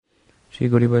Shri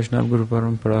Gauri Vaishnava Guru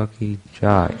Parampara ki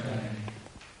jai.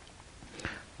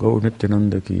 Gaur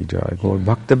Nityananda ki jai. Gaur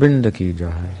Bhaktivinoda ki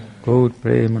jai. Gaur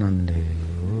Premanande.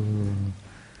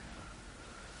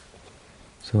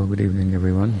 So, good evening,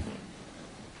 everyone.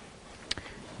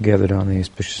 Gathered on the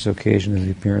auspicious occasion of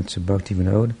the appearance of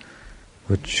Bhaktivinoda,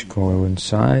 which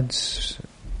coincides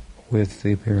with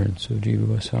the appearance of Jiva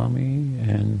Goswami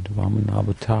and Vaman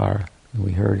Avatar.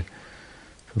 We heard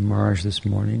from Maharaj this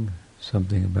morning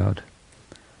something about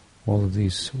all of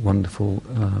these wonderful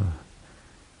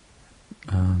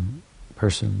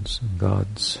persons and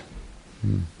gods.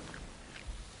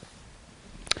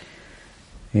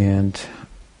 And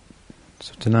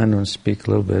so tonight I'm going to speak a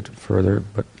little bit further,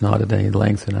 but not at any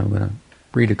length, and I'm going to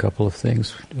read a couple of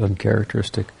things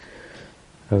uncharacteristic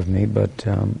of me, but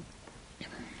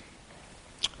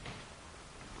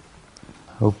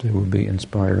hope they will be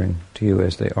inspiring to you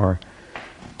as they are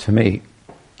to me.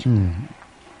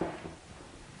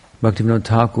 Bhaktivinoda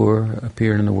Thakura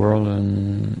appeared in the world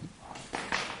in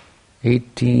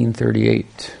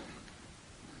 1838.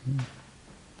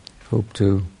 Hope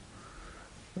to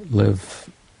live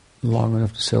long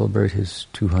enough to celebrate his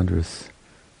 200th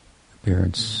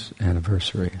appearance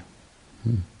anniversary.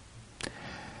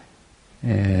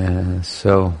 And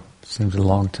so, seems a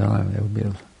long time. It would be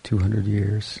 200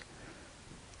 years.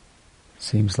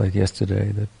 Seems like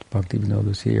yesterday that Bhaktivinoda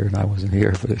was here and I wasn't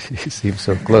here, but he seems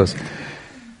so close.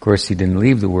 Of course, he didn't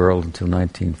leave the world until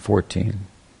 1914,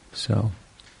 so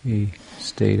he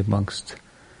stayed amongst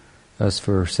us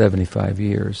for 75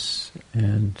 years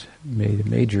and made a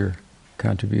major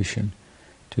contribution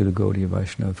to the Gaudiya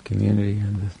Vaishnava community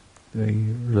and the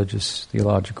religious,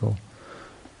 theological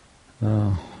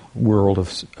world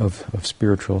of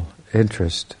spiritual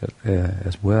interest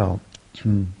as well.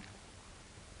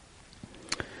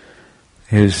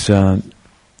 His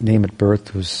name at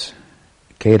birth was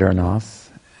Kedarnath,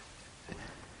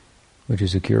 which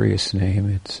is a curious name.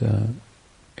 It's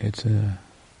a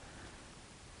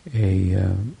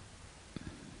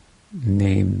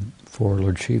name for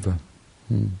Lord Shiva.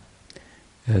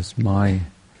 As my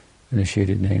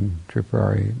initiated name,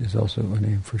 Tripurari, is also a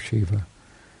name for Shiva.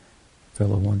 A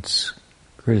fellow once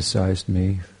criticized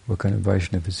me, what kind of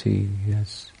Vaishnava is he? He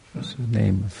has the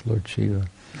name of Lord Shiva.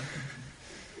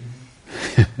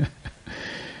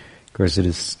 Of course, it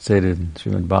is stated in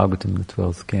Srimad Bhagavatam, the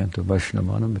 12th canto,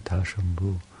 Vaishnavanam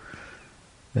Vitashambhu,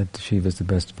 that Shiva is the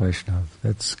best Vaishnava.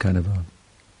 That's kind of a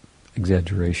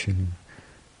exaggeration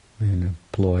and a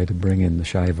ploy to bring in the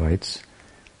Shaivites.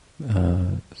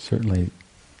 Certainly,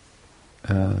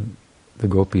 the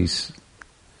gopis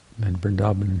and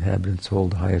Vrindavan inhabitants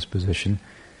hold the highest position.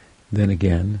 Then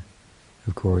again,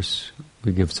 of course,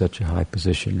 we give such a high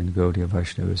position in Gaudiya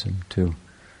Vaishnavism to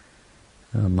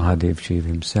Mahadev Shiva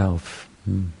himself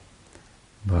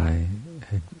by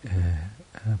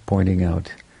pointing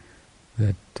out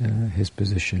that his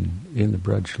position in the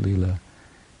Braj Leela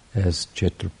as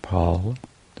Chitrapal,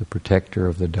 the protector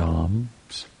of the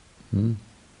Dhams,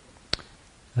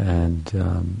 and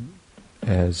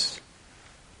as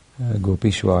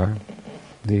Gopishwar,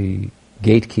 the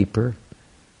gatekeeper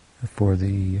for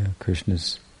the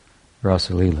Krishna's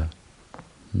Rasa Leela.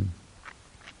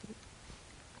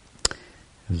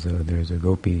 There's a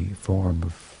gopi form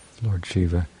of Lord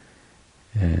Shiva,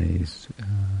 and he's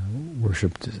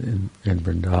worshipped in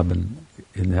Vrindavan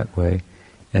in that way.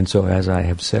 And so, as I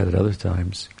have said at other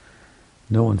times,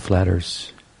 no one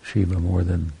flatters Shiva more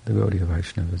than the Gaudiya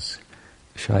Vaishnavas.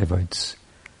 The Shaivites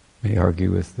may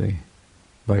argue with the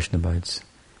Vaishnavites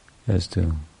as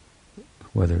to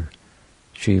whether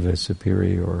Shiva is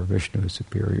superior or Vishnu is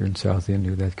superior. In South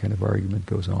India, that kind of argument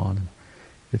goes on.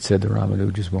 It said the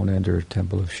Ramanujas won't enter a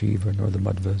temple of Shiva nor the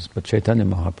Madhvas, but Chaitanya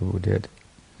Mahaprabhu did.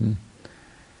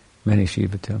 Many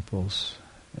Shiva temples,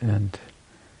 and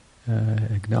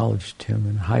acknowledged him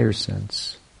in a higher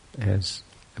sense as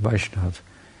a Vaishnava,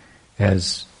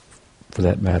 as, for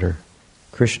that matter,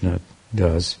 Krishna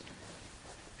does,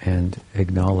 and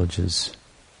acknowledges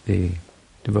the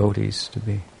devotees to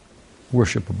be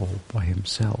worshipable by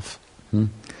himself.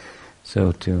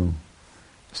 So to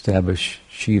establish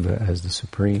Shiva as the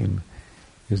supreme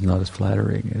is not as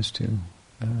flattering as to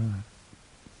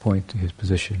point to his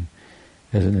position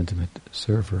as an intimate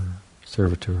servitor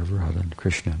of Radha and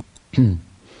Krishna.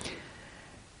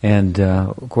 And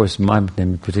of course, my name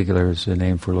in particular is a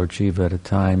name for Lord Shiva at a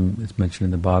time, it's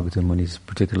mentioned in the Bhagavatam, when he's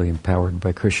particularly empowered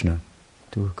by Krishna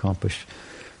to accomplish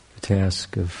the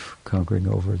task of conquering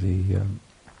over the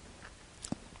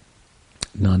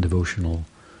non-devotional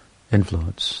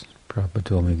influence. Prabhupada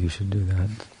told me you should do that.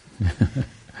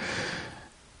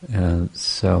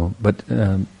 But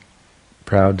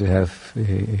proud to have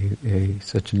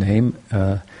such a name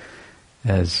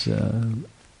as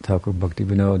Thakur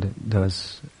Bhaktivinoda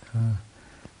does,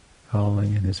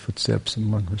 following in his footsteps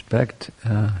in one respect,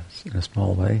 in a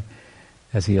small way,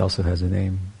 as he also has a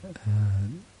name,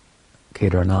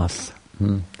 Kedarnath.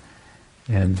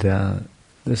 And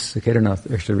this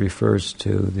Kedarnath actually refers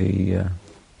to the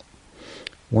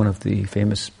one of the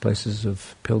famous places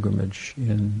of pilgrimage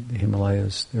in the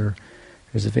Himalayas.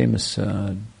 There's a famous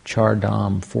Char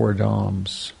Dham, 4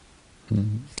 dhams.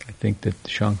 I think that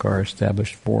Shankar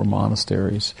established 4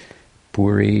 monasteries: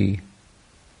 Puri,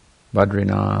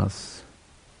 Badrinath,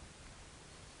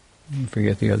 I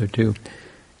forget the other 2.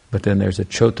 But then there's a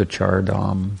Chota Char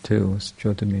Dham too.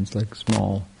 Chota means like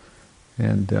small.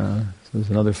 And so there's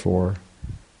another 4.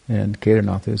 And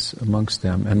Kedarnath is amongst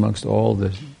them. And amongst all the...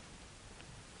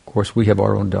 Of course, we have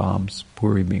our own dhams,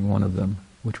 Puri being one of them,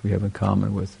 which we have in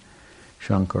common with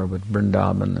Shankar, but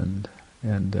Vrindavan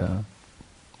and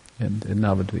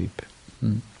Navadvip.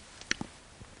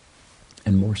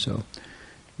 And more so,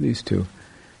 these 2.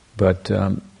 But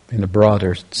in a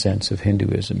broader sense of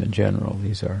Hinduism in general,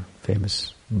 these are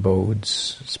famous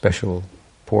abodes, special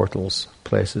portals,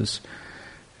 places.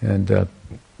 And, and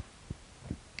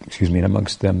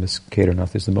amongst them, this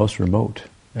Kedarnath is the most remote,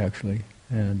 actually.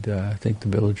 And I think the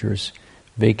villagers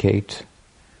vacate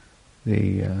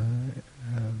the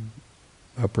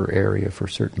upper area for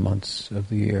certain months of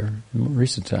the year. In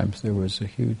recent times, there was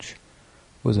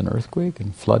an earthquake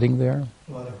and flooding there.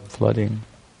 Flooding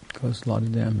caused a lot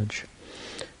of damage.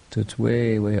 So it's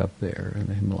way, way up there in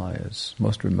the Himalayas,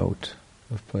 most remote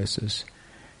of places.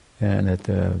 And at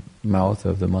the mouth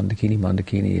of the Mandakini.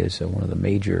 Mandakini is one of the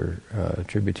major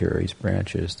tributaries,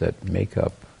 branches that make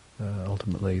up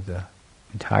ultimately the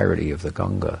entirety of the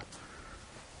Ganga,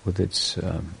 with its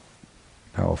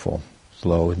powerful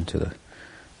flow into the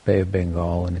Bay of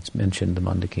Bengal, and it's mentioned, the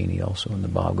Mandakini, also in the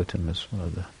Bhagavatam as one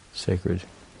of the sacred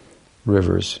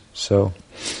rivers. So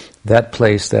that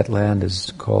place, that land,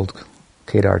 is called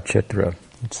Kedar Chetra.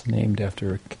 It's named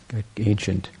after an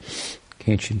ancient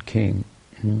king.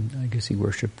 I guess he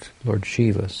worshipped Lord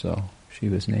Shiva, so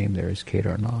Shiva's name there is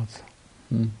Kedarnath,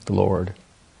 the Lord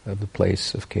of the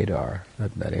place of Kedar,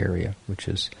 that area, which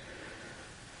is,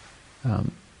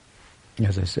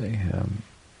 as I say,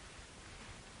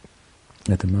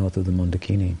 at the mouth of the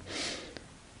Mandakini.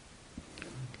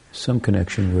 Some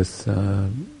connection with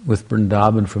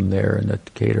Vrindavan from there, and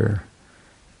that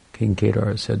King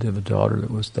Kedar is said to have a daughter that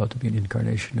was thought to be an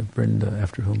incarnation of Vrinda,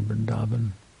 after whom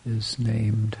Vrindavan is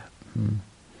named.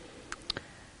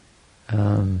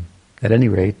 At any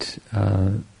rate,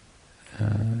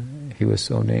 he was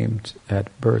so named at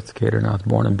birth, Kedarnath,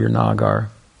 born in Birnagar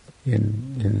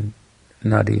in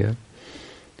Nadia,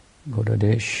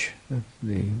 Godadesh,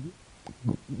 the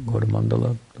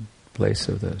Godamandala, the place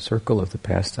of the circle of the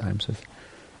pastimes of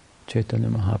Chaitanya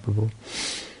Mahaprabhu.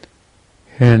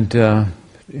 And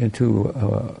into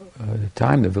the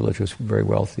time, the village was very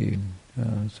wealthy,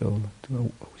 so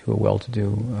to a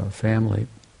well-to-do family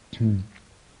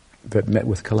that met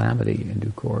with calamity in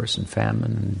due course, and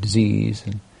famine and disease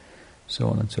and so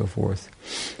on and so forth.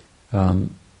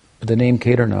 But the name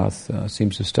Kedarnath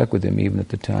seems to have stuck with him even at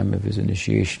the time of his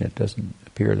initiation. It doesn't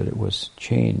appear that it was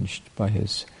changed by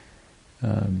his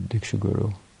Diksha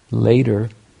Guru. Later,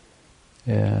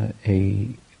 a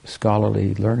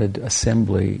scholarly, learned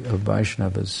assembly of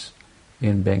Vaishnavas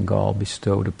in Bengal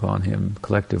bestowed upon him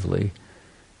collectively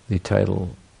the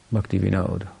title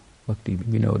Bhaktivinoda.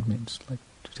 Bhaktivinoda means like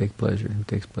to take pleasure, who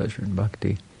takes pleasure in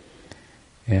bhakti,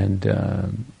 and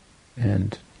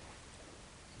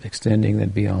extending then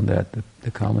beyond that,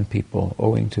 the common people,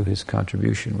 owing to his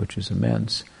contribution, which is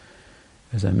immense,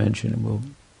 as I mentioned, and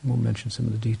we'll mention some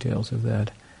of the details of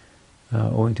that.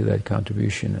 Owing to that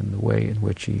contribution and the way in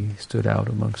which he stood out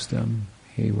amongst them,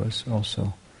 he was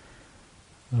also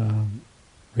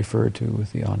referred to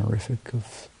with the honorific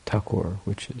of Thakur,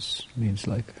 which means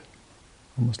like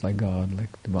almost like God,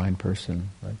 like divine person,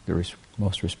 like the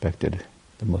most respected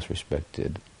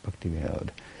Bhaktivinoda,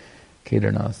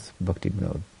 Kedarnath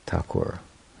Bhaktivinoda Thakura,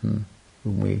 whom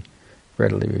we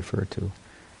readily refer to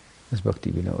as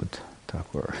Bhaktivinoda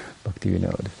Thakura,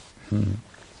 Bhaktivinoda.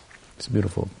 It's a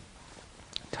beautiful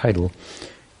title,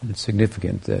 and it's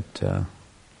significant that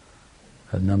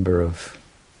a number of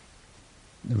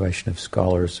Vaishnava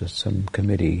scholars, some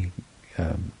committee,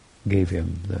 gave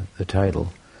him the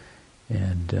title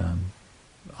and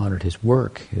honored his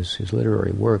work, his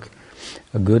literary work,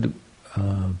 a good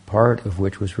part of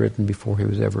which was written before he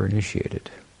was ever initiated.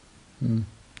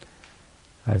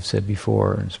 I've said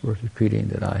before, and it's worth repeating,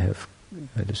 that I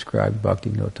described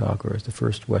Bhaktivinoda Thakura as the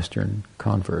first Western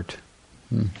convert.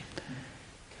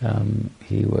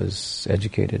 He was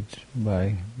educated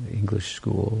by the English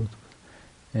school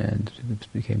and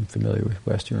became familiar with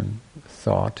Western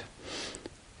thought,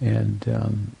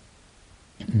 and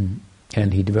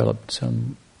he developed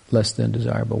some less than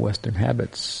desirable Western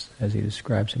habits, as he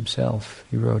describes himself.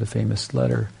 He wrote a famous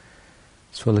letter,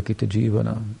 Svalikita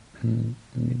Jivana,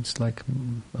 it's like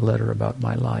a letter about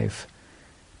my life,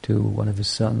 to one of his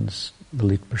sons,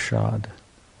 Lalit Prasad,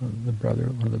 one of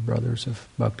the brothers of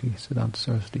Bhaktivinoda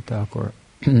Saraswati Thakura.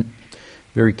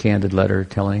 Very candid letter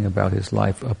telling about his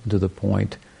life up to the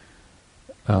point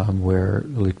where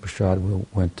Lalit Prasad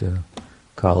went to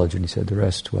college, and he said the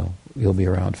rest, well, you'll be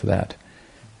around for that.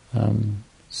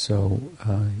 So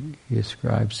he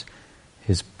describes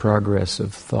his progress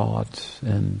of thought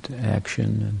and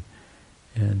action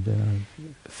and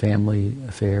family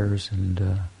affairs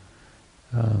and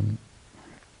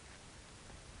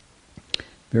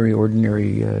very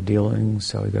ordinary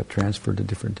dealings, how he got transferred to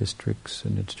different districts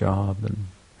and his job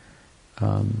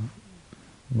and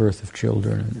birth of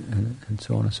children and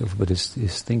so on and so forth. But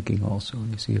his thinking also,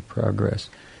 and you see a progress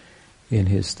in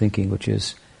his thinking, which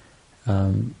is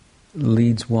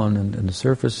leads one on the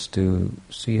surface to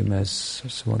see him as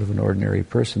somewhat of an ordinary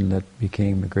person that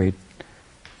became a great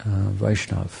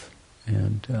Vaishnav,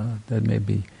 and that may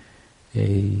be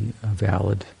a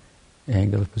valid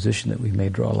angle of position that we may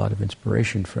draw a lot of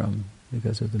inspiration from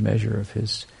because of the measure of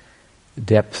his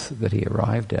depth that he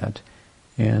arrived at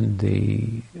and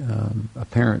the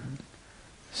apparent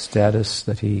status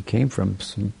that he came from,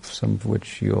 some of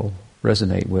which you'll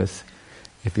resonate with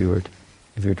if you were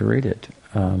to read it.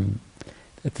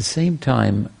 At the same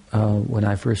time, when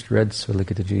I first read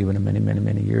Svalikita Jivana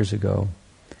many years ago,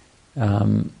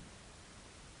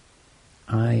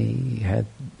 I had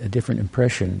a different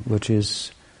impression, which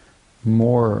is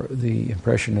more the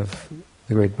impression of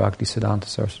the great Bhaktisiddhanta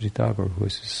Saraswati Thakur, who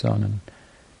is his son,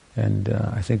 and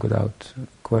I think without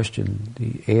question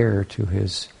the heir to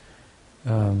his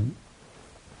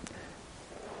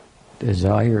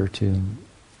desire to,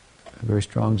 a very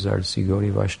strong desire to see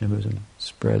Gaudiya Vaishnavism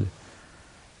spread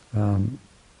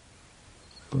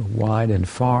wide and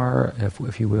far,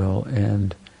 if you will,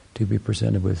 and to be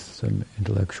presented with some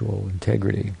intellectual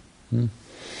integrity.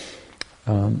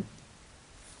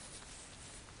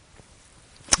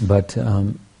 But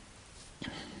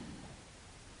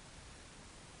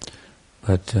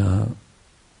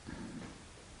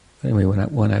anyway,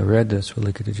 when I read this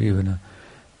Svalikita Jivana,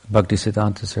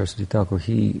 Bhaktisiddhanta Saraswati Thakur,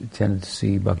 he tended to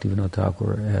see Bhaktivinoda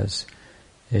Thakura as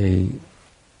a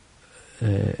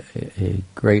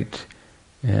great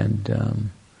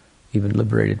and even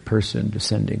liberated person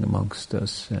descending amongst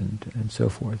us and so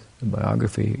forth. The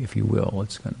biography, if you will,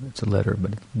 it's a letter,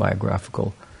 but it's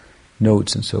biographical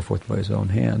notes and so forth by his own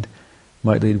hand,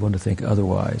 might lead one to think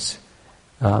otherwise.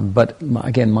 But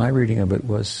again, my reading of it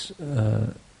was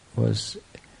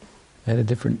had a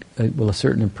different, a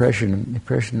certain impression. The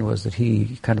impression was that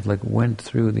he kind of like went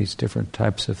through these different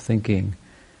types of thinking,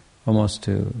 almost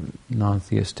to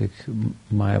non-theistic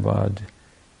Mayavad,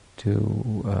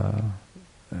 to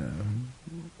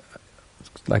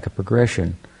like a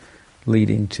progression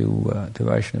leading to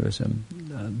Vaishnavism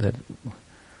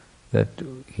that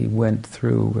he went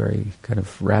through very kind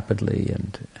of rapidly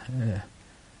and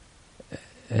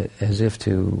as if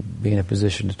to be in a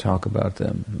position to talk about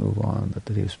them and move on, but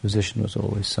that his position was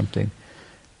always something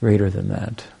greater than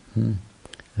that.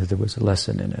 That there was a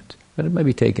lesson in it. But it may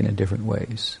be taken in different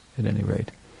ways, at any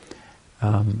rate.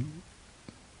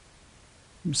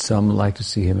 Some like to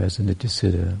see him as a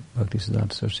Nityasiddha,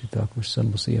 Bhaktisiddhanta Saraswati Thakur.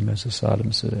 Some will see him as a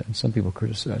Sadhamasiddha, and some people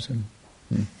criticize him.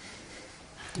 And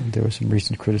there was some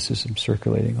recent criticism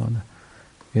circulating on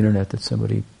the internet that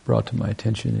somebody brought to my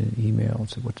attention in an email and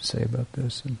said what to say about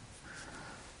this, and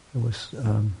it was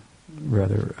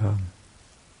rather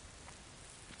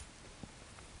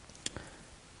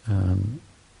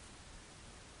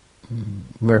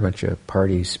very much a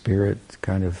party spirit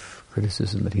kind of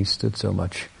criticism that he stood so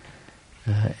much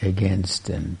against,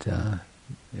 and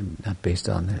not based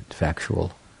on that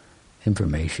factual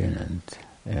information,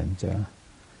 and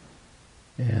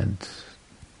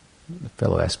the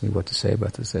fellow asked me what to say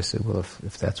about this. I said, well,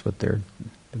 if that's what the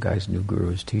guy's new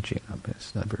guru is teaching,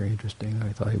 it's not very interesting. I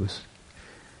thought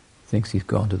thinks he's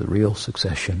gone to the real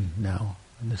succession now,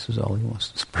 and this is all he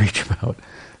wants to preach about.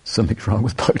 Something's wrong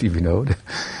with Bhaktivinoda.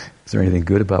 Is there anything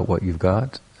good about what you've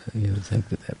got? You think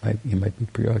that you might be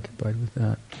preoccupied with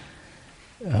that.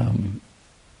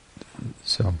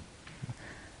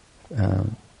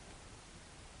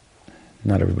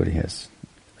 Not everybody has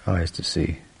eyes to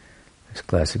see. This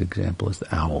classic example is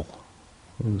the owl,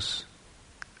 who's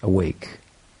asleep.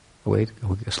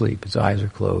 His eyes are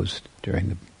closed during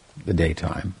the the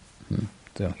daytime.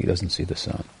 So he doesn't see the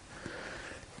sun.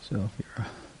 So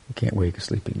you can't wake a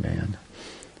sleeping man.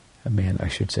 A man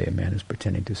who's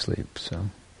pretending to sleep. So,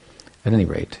 at any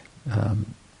rate,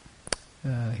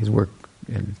 his work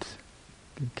and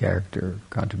character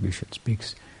contribution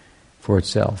speaks for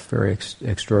itself. Very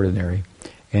extraordinary,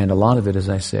 and a lot of it, as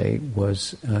I say,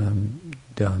 was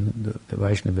done. The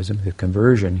Vaishnavism, the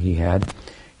conversion he had.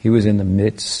 He was in the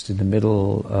midst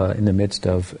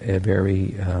of a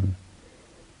very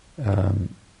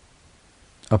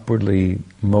upwardly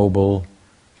mobile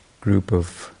group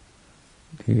of,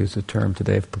 to use the term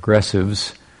today, of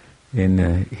progressives in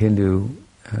a Hindu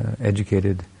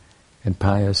educated and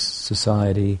pious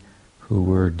society who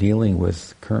were dealing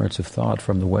with currents of thought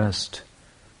from the West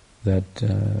that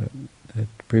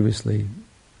previous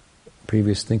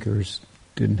thinkers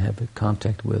didn't have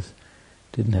contact with,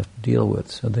 didn't have to deal with.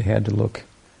 So they had to look,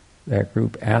 that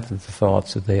group, at the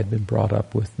thoughts that they had been brought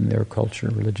up with in their culture,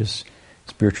 religious,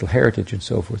 spiritual heritage and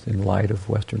so forth, in light of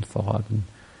Western thought, and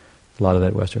a lot of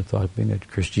that Western thought being that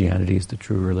Christianity is the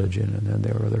true religion, and then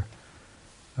there were other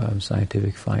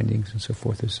scientific findings and so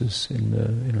forth. This is in the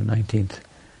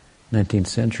 19th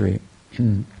century.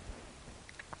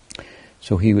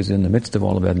 So he was in the midst of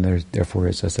all of that, and therefore,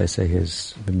 as I say,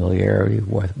 his familiarity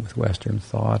with Western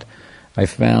thought. I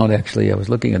found, actually, I was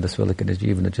looking at the Srila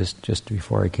Bhaktivinoda just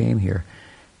before I came here,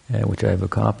 which I have a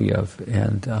copy of,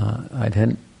 and I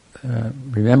hadn't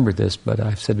remembered this, but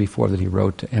I've said before that he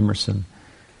wrote to Emerson,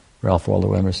 Ralph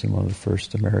Waldo Emerson, one of the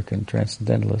first American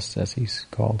transcendentalists, as he's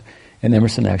called, and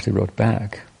Emerson actually wrote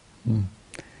back.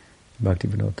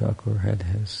 Bhaktivinoda Thakura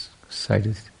has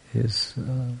cited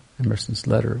Emerson's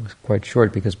letter. It was quite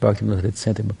short because Bhaktivinoda had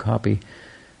sent him a copy,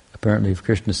 apparently, of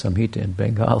Krishna Samhita in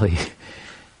Bengali.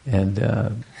 And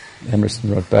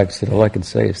Emerson wrote back and said, all I can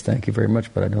say is thank you very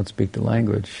much, but I don't speak the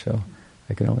language, so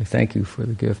I can only thank you for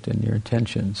the gift and your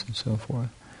intentions and so forth.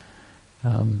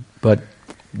 But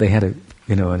they had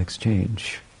an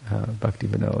exchange,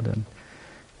 Bhaktivinoda and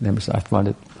Emerson. I find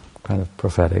it kind of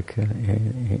prophetic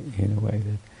in a way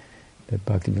that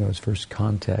Bhaktivinoda's first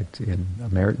contact in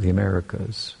the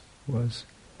Americas was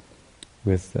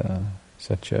with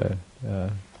such a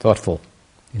thoughtful,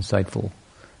 insightful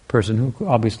person who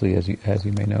obviously, as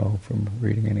you may know from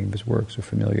reading any of his works or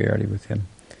familiarity with him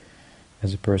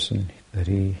as a person, that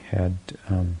he had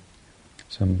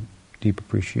some deep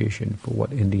appreciation for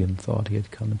what Indian thought he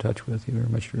had come in touch with. He very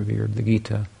much revered the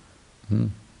Gita.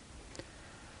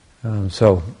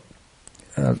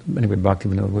 Anyway,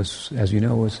 Bhaktivinoda was, as you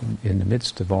know, was in the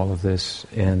midst of all of this,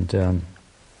 and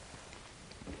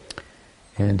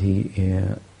he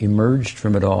emerged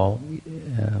from it all.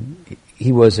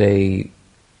 He was a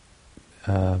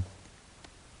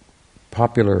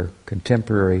popular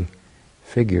contemporary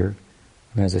figure.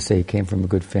 And as I say, he came from a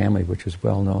good family, which was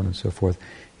well known and so forth.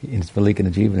 In his Valika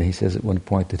Najivana, he says at one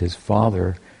point that his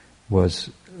father was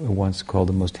once called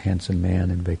the most handsome man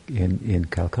in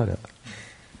Calcutta.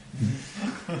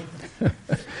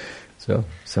 So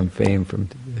some fame from,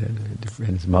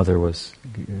 and his mother was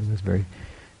very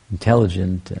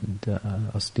intelligent and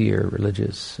austere,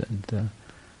 religious, and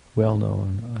well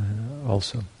known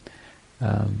also,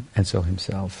 and so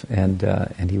himself, and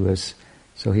he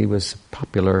was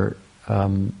popular,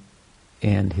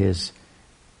 and his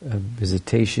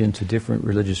visitation to different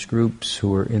religious groups who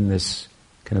were in this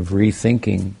kind of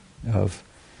rethinking of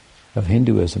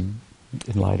Hinduism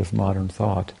in light of modern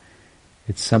thought.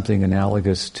 It's something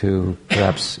analogous to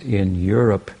perhaps in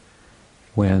Europe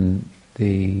when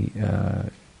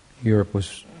Europe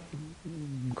was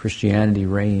Christianity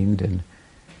reigned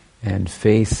and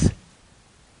faith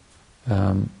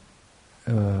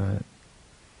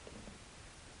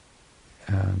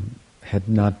had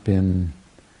not been,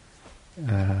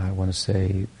 I want to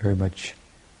say, very much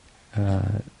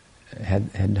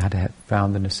had not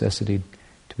found the necessity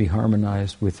to be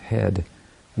harmonized with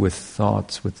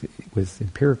thoughts, with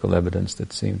empirical evidence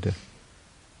that seemed to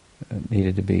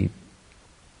needed to be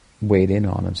weighed in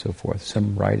on and so forth.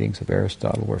 Some writings of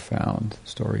Aristotle were found, the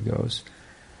story goes,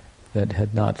 that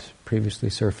had not previously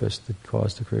surfaced, that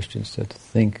caused the Christians to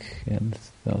think, and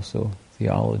also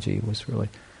theology was really,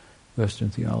 Western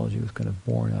theology was kind of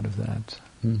born out of that.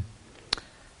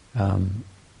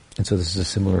 And so this is a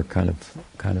similar kind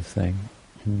of thing.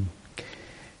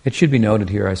 It should be noted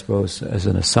here, I suppose, as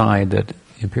an aside, that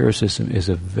empiricism is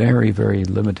a very, very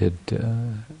limited,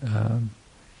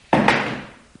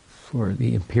 for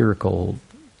the empirical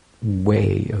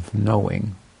way of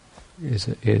knowing, is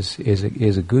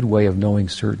a good way of knowing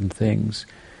certain things,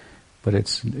 but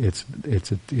it's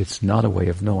not a way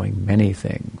of knowing many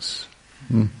things.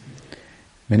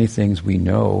 Many things we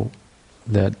know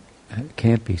that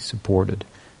can't be supported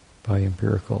by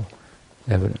empirical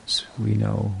evidence. We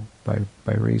know by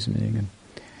reasoning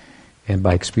and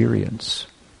by experience.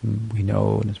 We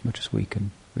know, and as much as we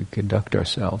conduct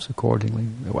ourselves accordingly.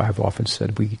 I've often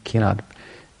said we cannot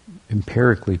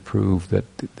empirically prove that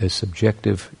the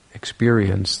subjective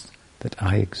experience that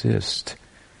I exist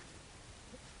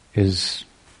is,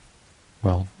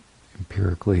 well,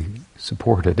 empirically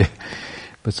supported.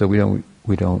 But so we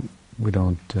don't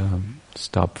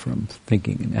stop from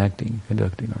thinking and acting,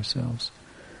 conducting ourselves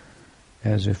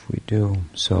as if we do.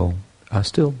 So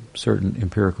still, certain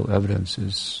empirical evidence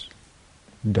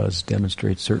does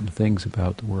demonstrate certain things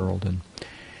about the world, and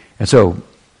so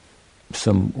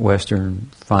some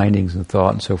Western findings and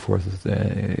thought and so forth,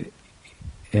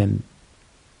 and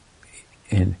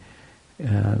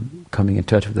coming in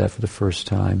touch with that for the first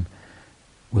time,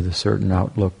 with a certain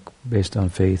outlook based on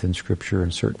faith in Scripture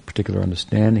and certain particular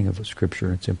understanding of Scripture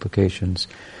and its implications.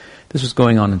 This was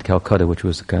going on in Calcutta, which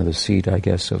was kind of the seat, I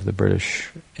guess, of the British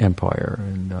Empire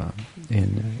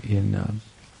in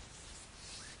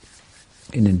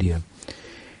India.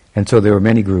 And so there were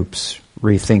many groups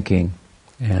rethinking,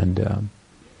 and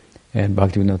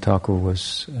Bhaktivinoda Thakur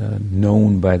was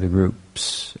known by the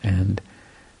groups, and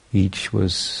each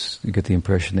was, you get the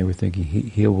impression they were thinking,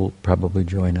 he will probably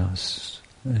join us,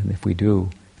 and if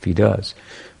he does,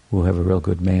 we'll have a real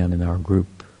good man in our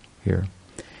group here.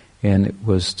 And it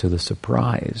was to the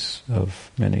surprise of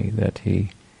many that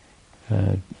he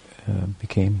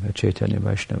became a Chaitanya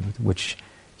Vaishnava, which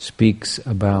speaks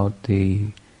about the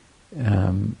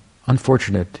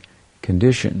unfortunate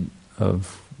condition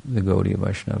of the Gaudiya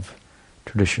Vaishnava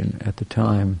tradition at the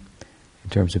time, in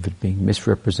terms of it being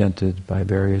misrepresented by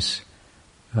various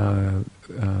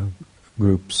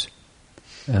groups,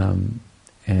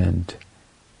 and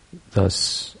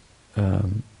thus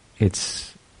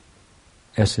its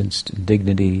essence and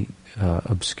dignity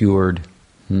obscured.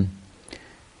 It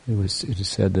is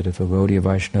said that if a Gaudiya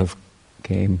Vaishnava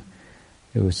came,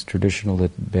 it was traditional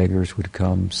that beggars would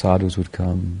come, sadhus would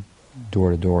come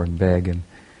door to door and beg,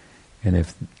 and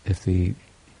if the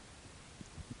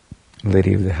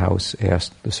lady of the house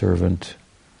asked the servant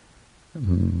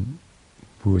who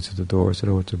was at the door, said,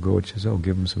 "Oh, it's a goat," she says, "Oh,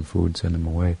 give him some food, send him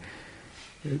away."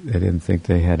 They didn't think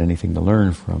they had anything to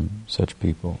learn from such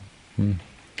people. It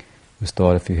was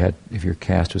thought if your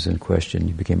caste was in question,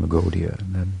 you became a Gaudiya,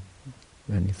 and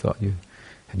then you thought you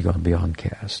had gone beyond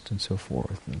caste, and so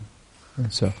forth.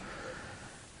 And so,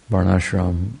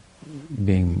 Varnashram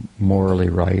being morally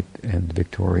right, and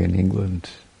Victorian England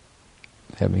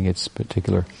having its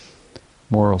particular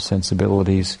moral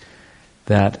sensibilities,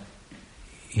 that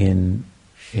in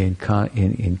meeting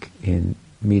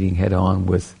head on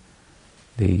with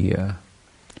the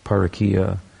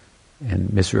Parakiya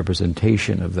and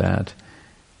misrepresentation of that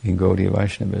in Gaudiya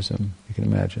Vaishnavism, you can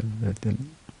imagine that didn't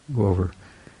go over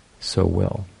so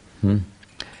well.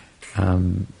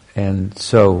 And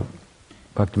so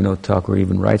Bhaktivinoda Thakur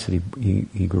even writes that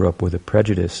he grew up with a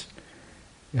prejudice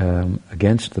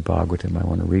against the Bhagavatam. I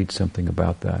want to read something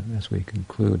about that as we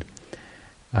conclude.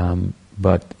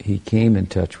 But he came in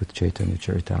touch with Chaitanya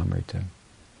Charitamrita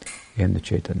and the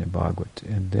Chaitanya Bhagavat,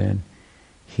 and then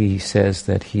he says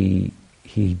that he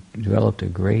developed a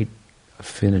great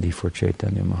affinity for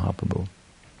Chaitanya Mahaprabhu.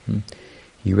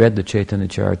 He read the Chaitanya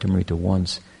Charitamrita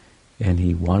once, and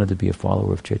he wanted to be a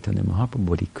follower of Chaitanya Mahaprabhu,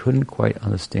 but he couldn't quite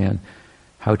understand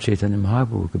how Chaitanya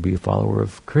Mahaprabhu could be a follower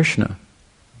of Krishna,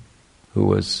 who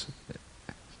was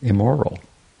immoral.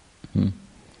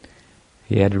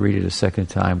 He had to read it a second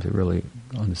time to really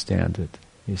understand it,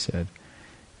 he said,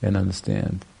 and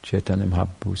understand Chaitanya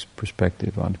Mahaprabhu's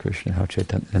perspective on Krishna,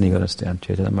 and he understand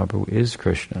Chaitanya Mahaprabhu is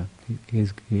Krishna,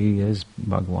 he is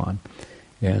Bhagwan,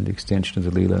 and the extension of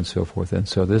the Leela and so forth. And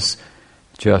so this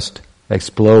just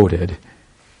exploded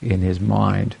in his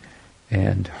mind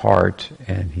and heart,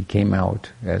 and he came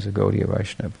out as a Gaudiya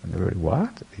Vaishnava. And everybody,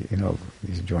 what?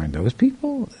 He's joined those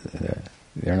people?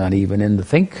 They're not even in the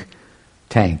think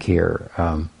tank here.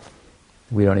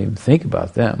 We don't even think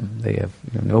about them. They have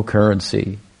no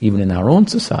currency, even in our own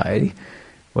society,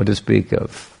 what to speak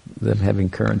of them having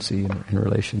currency in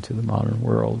relation to the modern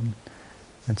world,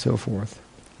 and so forth.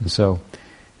 And so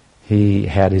he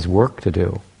had his work to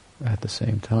do at the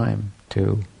same time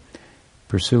to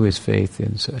pursue his faith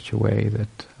in such a way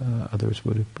that others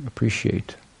would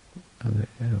appreciate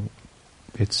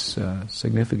its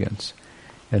significance.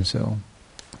 And so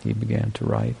he began to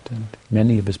write, and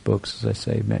many of his books, as I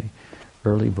say, many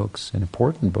early books and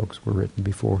important books were written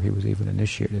before he was even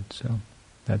initiated. So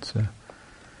that's a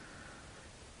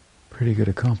pretty good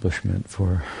accomplishment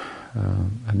for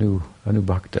a new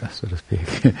bhakta, so to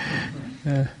speak.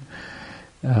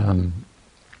 And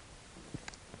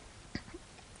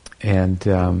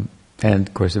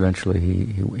of course, eventually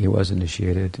he was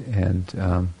initiated,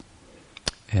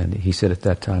 and he said at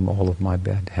that time all of my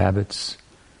bad habits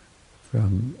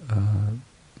from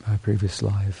my previous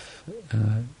life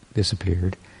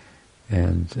disappeared,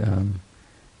 and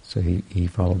so he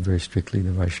followed very strictly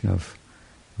the Vaishnava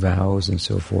vows and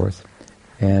so forth,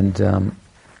 and of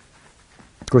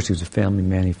course he was a family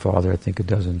man. He fathered, I think, a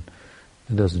dozen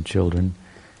children.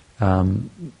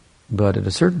 But at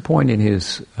a certain point in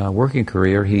his working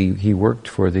career, he worked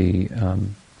for the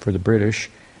British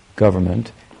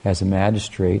government as a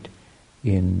magistrate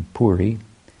in Puri.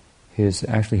 His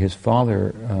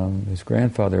father, his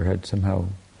grandfather, had somehow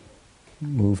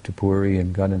moved to Puri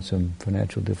and got in some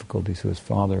financial difficulty, so his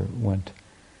father went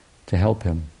to help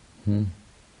him. His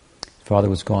father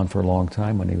was gone for a long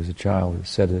time when he was a child. It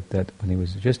said that when he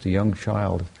was just a young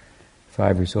child,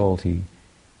 5 years old, he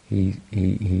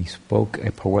spoke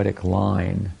a poetic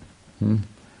line,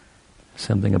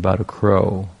 something about a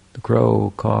crow. The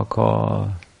crow, caw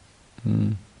caw,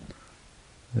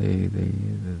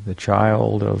 the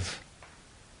child of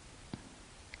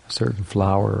a certain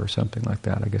flower or something like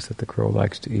that. I guess that the crow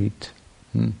likes to eat.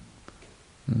 The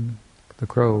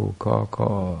crow, caw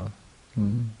caw,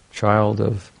 child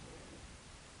of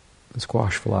the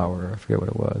squash flower. I forget what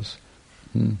it was.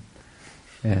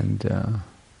 And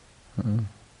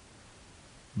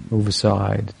move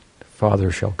aside, father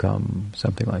shall come,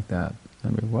 something like that. I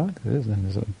mean, what?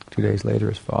 And so 2 days later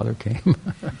his father came.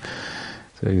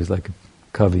 So he was like a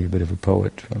Kavi, a bit of a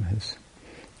poet from his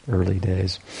early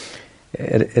days.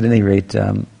 At any rate,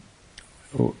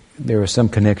 there was some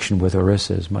connection with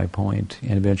Orissa, is my point,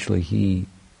 and eventually he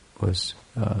was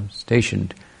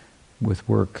stationed with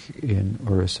work in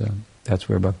Orissa. That's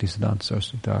where Bhaktisiddhanta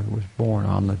Saraswati Thakur was born,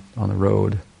 on the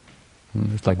road.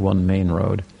 It's like one main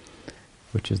road,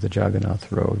 which is the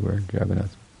Jagannath road, where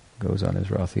Jagannath goes on his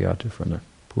Rath Yatra from the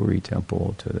Puri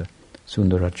temple to the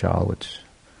Sundarachal, which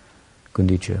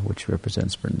Gundicha, which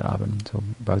represents Vrindavan. So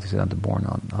Bhaktisiddhanta born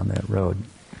on that road.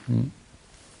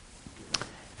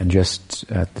 And just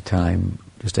at the time,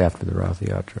 just after the Rath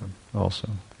Yatra also.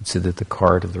 It said that the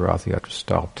cart of the Rath Yatra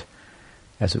stopped,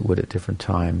 as it would at different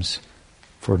times,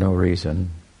 for no reason.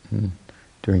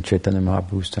 During Chaitanya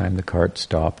Mahaprabhu's time, the cart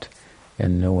stopped,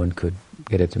 and no one could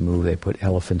get it to move. They put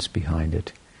elephants behind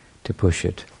it to push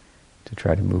it, to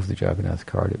try to move the Jagannath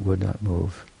cart. It would not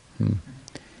move.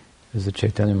 Because the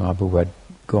Chaitanya Mahaprabhu had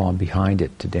gone behind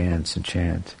it to dance and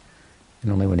chant,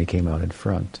 and only when he came out in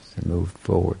front and moved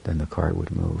forward, then the cart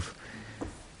would move.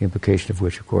 The implication of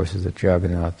which, of course, is that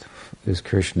Jagannath is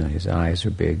Krishna. His eyes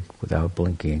are big, without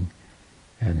blinking,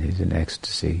 and he's in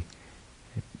ecstasy.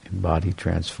 His body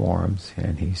transforms,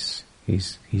 and he's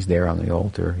there on the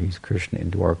altar. He's Krishna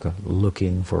in Dwarka,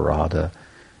 looking for Radha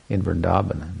in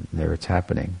Vrindavan. And there it's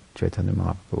happening. Chaitanya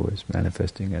Mahaprabhu is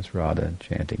manifesting as Radha and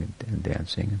chanting and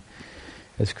dancing. And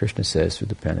as Krishna says through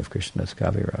the pen of Krishnadas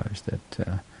Kaviraj,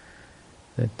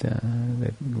 that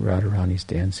Radharani's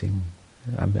dancing.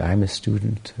 I'm a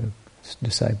student, a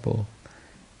disciple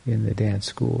in the dance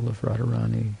school of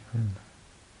Radharani, and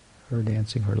her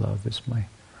dancing, her love is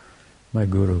my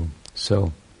guru.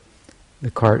 So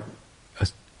the cart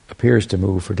appears to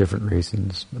move for different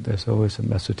reasons, but there's always a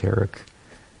esoteric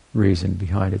reason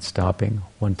behind it stopping.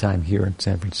 One time here in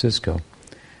San Francisco,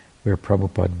 where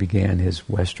Prabhupada began his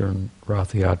Western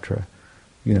Rath Yatra,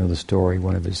 you know the story,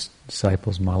 one of his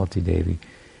disciples, Malati Devi,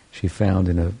 she found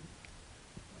in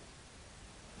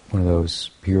one of those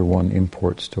Pier 1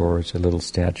 import stores a little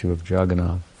statue of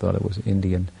Jagannath, thought it was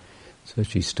Indian, so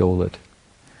she stole it.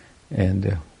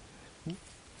 And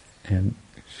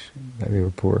they were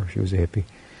poor, she was a hippie,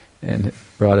 and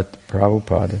brought it to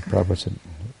Prabhupada, and Prabhupada said,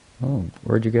 "Oh,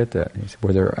 where'd you get that?" And he said,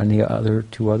 "Were there any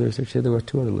two others?" She said, "There were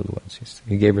 2 other little ones."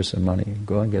 He gave her some money,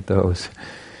 "Go and get those."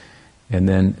 And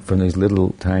then from these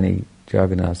little tiny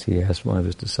Jagannaths, he asked one of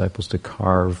his disciples to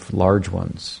carve large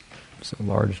ones. So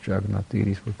large Jagannath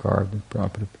deities were carved, and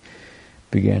Prabhupada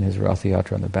began his Rath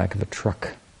Yatra on the back of a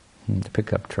truck, the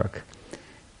pickup truck.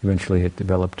 Eventually it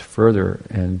developed further,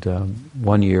 and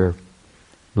 1 year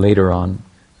later on,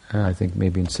 I think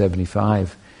maybe in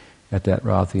 1975, at that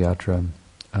Rath Yatra,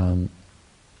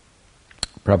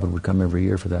 Prabhupada would come every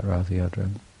year for that Rath Yatra. I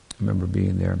remember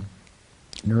being there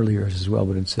in early years as well,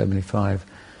 but in 1975,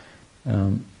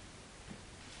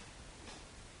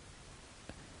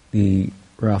 the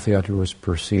Rath Yatra was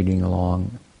proceeding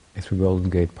along through Golden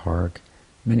Gate Park,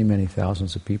 many, many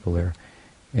thousands of people there,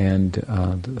 and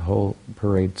the whole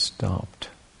parade stopped.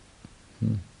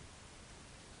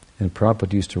 And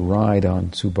Prabhupada used to ride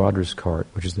on Subhadra's cart,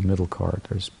 which is the middle cart.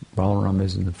 There's Balaram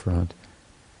is in the front.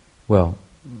 Well,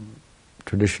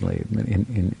 traditionally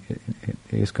in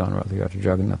ISKCON Rath Yatra,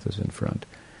 Jagannath is in front,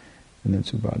 and then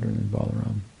Subhadra and then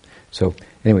Balaram. So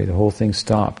anyway, the whole thing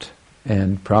stopped,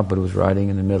 and Prabhupada was riding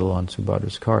in the middle on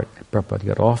Subhadra's cart. And Prabhupada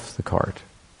got off the cart,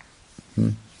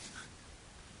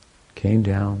 came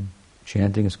down,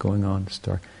 chanting is going on,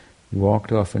 he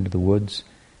walked off into the woods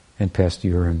and passed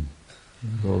urine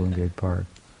in Golden Gate Park,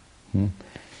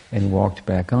 and walked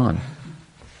back on.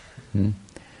 And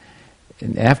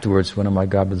afterwards, one of my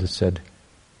godbrothers said,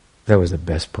 that was the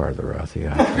best part of the Rath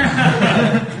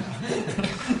Yatra.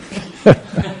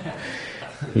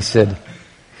 He said,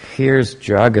 here's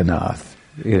Jagannath,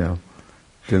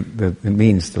 it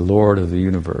means the Lord of the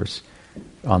universe.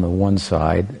 On the one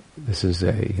side, this is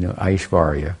a,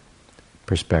 Aishvarya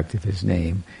perspective, his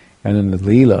name. And then the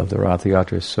Leela of the Rath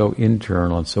Yatra is so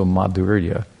internal and so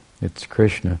madhurya. It's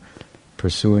Krishna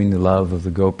pursuing the love of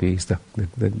the gopis.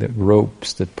 The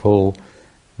ropes that pull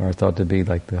are thought to be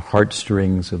like the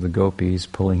heartstrings of the gopis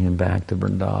pulling him back to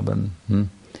Vrindavan.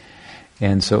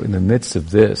 And so in the midst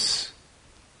of this,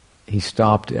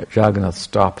 Jagannath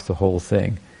stopped the whole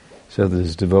thing so that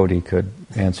his devotee could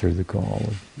answer the call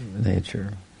of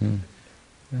nature. And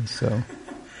so,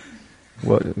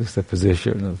 what was the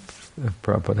position of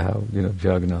Prabhupada, how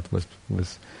Jagannath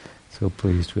was so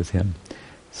pleased with him.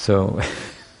 So,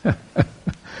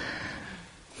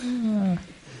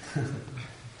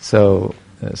 so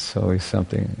is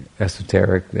something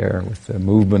esoteric there with the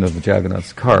movement of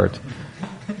Jagannath's cart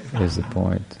is the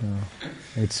point.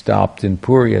 It stopped in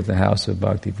Puri at the house of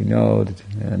Bhaktivinoda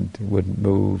and wouldn't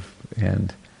move,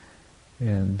 and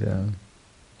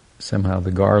somehow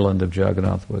the garland of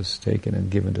Jagannath was taken and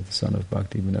given to the son of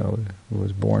Bhaktivinoda, who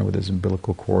was born with his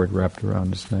umbilical cord wrapped around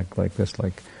his neck like this,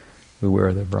 like we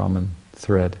wear the Brahman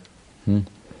thread.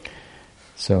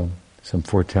 So, some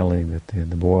foretelling that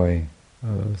the boy,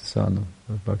 son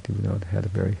of Bhaktivinoda, had a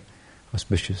very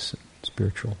auspicious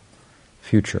spiritual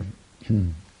future.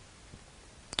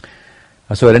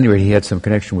 So at any rate, he had some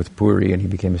connection with Puri, and he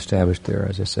became established there,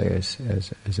 as I say,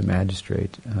 as a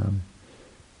magistrate.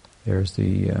 There's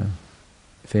the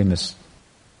famous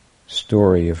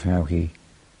story of how he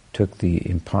took the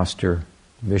impostor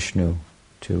Vishnu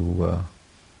to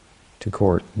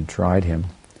court and tried him.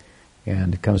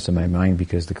 And it comes to my mind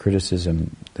because the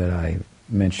criticism that I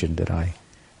mentioned that I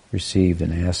received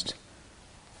and asked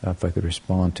if I could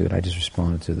respond to it, I just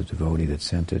responded to the devotee that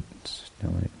sent it,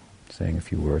 saying a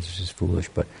few words, which is foolish,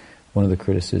 but one of the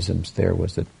criticisms there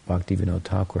was that Bhaktivinoda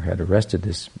Thakura had arrested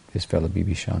this fellow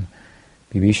Bibhishan.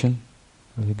 Bibhishan?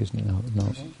 I think his name. No.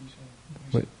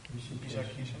 What?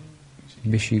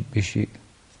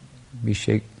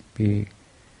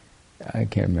 I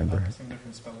can't remember.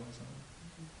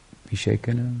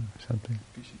 Bishekana or something.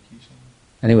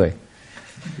 Anyway,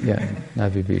 yeah,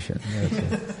 not Vibhishan.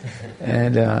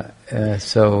 And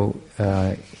so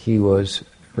he was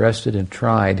arrested and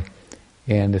tried,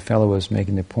 and the fellow was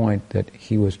making the point that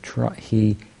he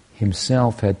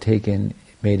himself had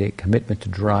made a commitment to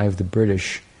drive the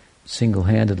British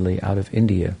single-handedly out of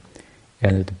India,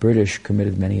 and that the British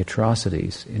committed many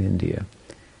atrocities in India,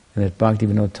 and that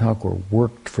Bhaktivinoda Thakura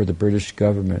worked for the British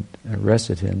government,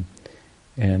 arrested him,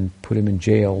 and put him in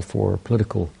jail for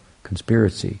political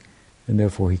conspiracy, and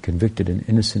therefore he convicted an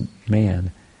innocent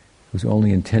man whose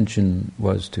only intention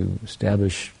was to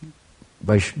establish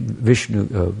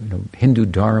Vishnu, Hindu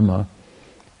Dharma,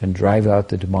 and drive out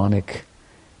the demonic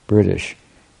British.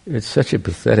 It's such a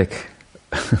pathetic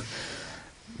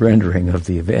rendering of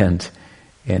the event,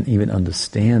 and even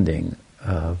understanding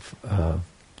of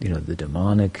the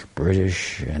demonic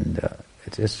British, and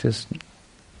it's just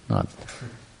not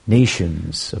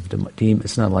nations of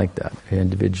it's not like that.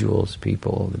 Individuals,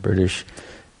 people, the British.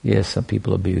 Yes, some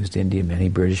people abused India. Many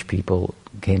British people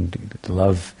came to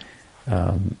love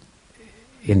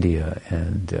India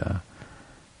and have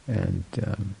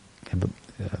a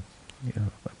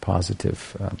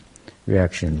positive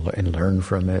reaction and learn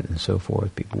from it and so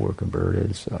forth. People were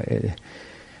converted. So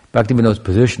Bhaktivinoda's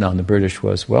position on the British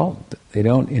was, well, they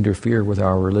don't interfere with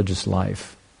our religious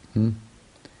life.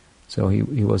 So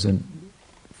he wasn't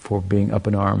for being up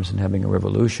in arms and having a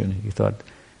revolution. He thought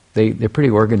they're pretty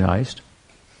organized.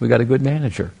 We got a good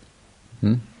manager.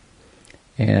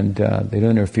 And they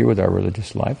don't interfere with our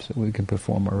religious life, so we can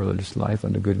perform our religious life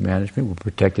under good management. We're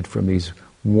protected from these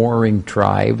warring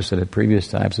tribes that at previous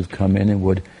times have come in and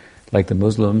would, like the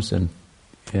Muslims, and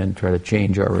try to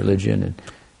change our religion and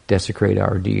desecrate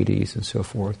our deities and so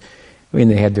forth. I mean,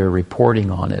 they had their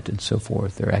reporting on it and so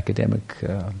forth, their academic,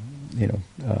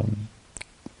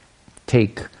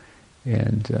 take,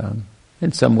 and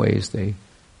in some ways they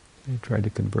tried to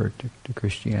convert to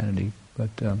Christianity, but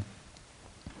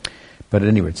But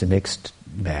anyway, it's a mixed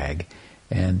bag,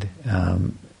 and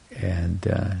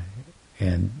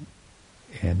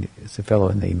it's a fellow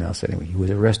in the email said anyway, he was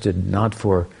arrested not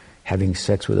for having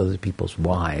sex with other people's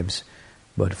wives,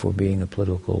 but for being a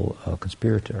political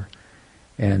conspirator.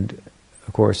 And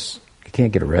of course, you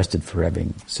can't get arrested for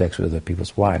having sex with other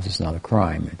people's wives. It's not a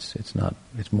crime.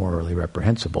 It's morally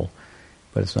reprehensible,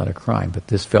 but it's not a crime. But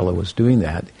this fellow was doing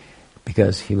that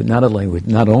because he would not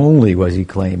only was he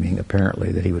claiming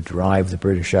apparently that he would drive the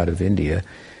British out of India,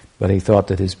 but he thought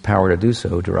that his power to do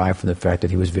so derived from the fact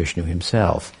that he was Vishnu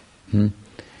himself.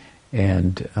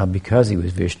 And because he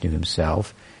was Vishnu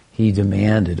himself, he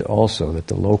demanded also that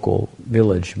the local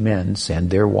village men send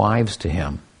their wives to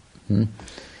him,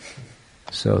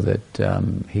 so that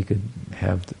he could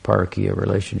have the Parakiya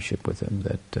relationship with him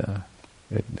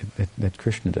that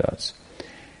Krishna does.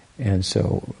 And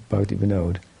so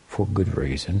Bhaktivinoda, for good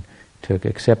reason, took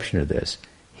exception to this.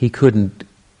 He couldn't.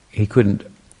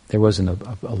 There wasn't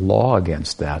a law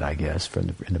against that, I guess,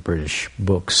 in the British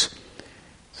books.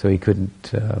 So he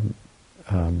couldn't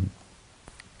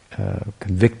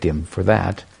convict him for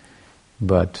that,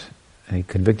 but he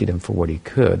convicted him for what he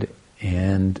could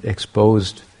and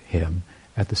exposed him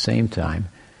at the same time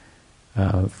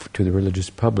to the religious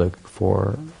public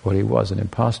for what he was, an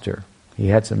impostor. He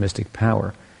had some mystic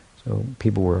power, so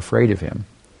people were afraid of him.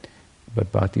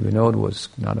 But Bhaktivinoda was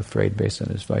not afraid based on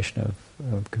his Vaishnava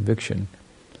conviction.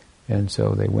 And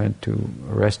so they went to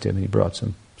arrest him, and he brought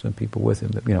some people with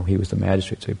him. He was the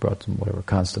magistrate, so he brought some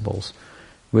constables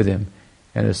with him.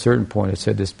 And at a certain point, it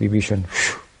said this Vibhishan,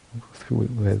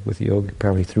 with yoga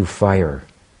power, he threw fire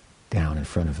down in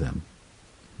front of them.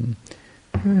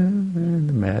 And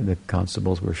the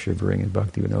constables were shivering, and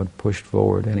Bhaktivinoda pushed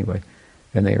forward anyway,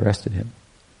 and they arrested him,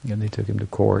 and they took him to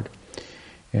court.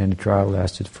 And the trial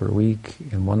lasted for a week,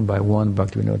 and one by one,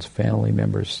 Bhaktivinoda's family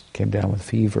members came down with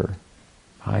fever,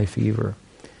 high fever.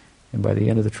 And by the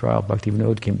end of the trial,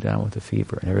 Bhaktivinoda came down with a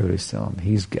fever, and everybody was telling him,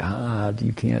 he's God,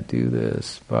 you can't do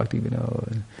this,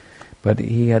 Bhaktivinoda. But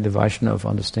he had the Vaishnava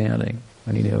understanding,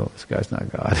 and he knew, this guy's not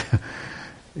God.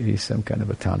 He's some kind of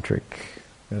a tantric,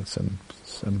 some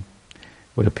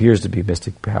what appears to be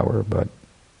mystic power, but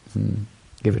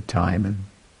give it time, and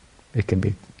there can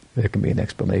be an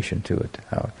explanation to it.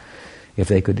 How,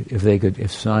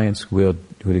 if science would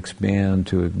expand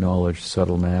to acknowledge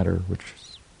subtle matter, which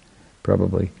is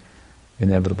probably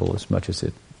inevitable as much as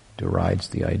it derides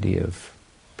the idea of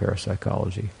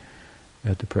parapsychology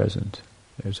at the present.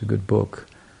 There's a good book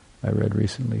I read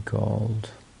recently called,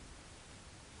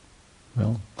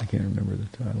 I can't remember the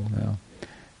title now,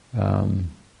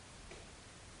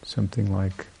 something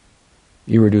like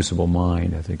Irreducible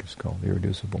Mind, I think it's called,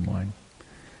 Irreducible Mind.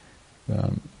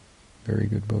 Very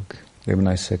good book. They have a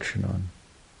nice section on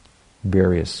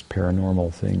various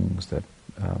paranormal things that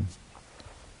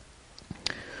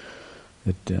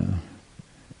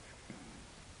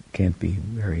can't be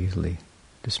very easily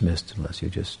dismissed unless you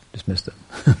just dismiss them.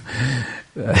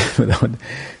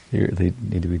 They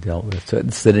need to be dealt with. So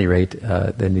at any rate,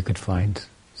 then you could find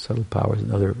subtle powers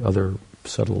and other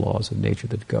subtle laws of nature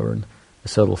that govern a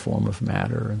subtle form of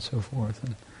matter and so forth.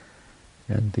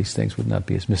 And these things would not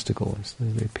be as mystical as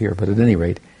they appear. But at any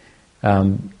rate,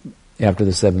 after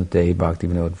the seventh day,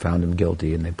 Bhaktivinoda found him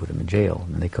guilty, and they put him in jail,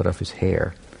 and they cut off his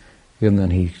hair. And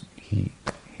then he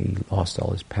lost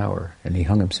all his power, and he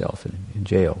hung himself in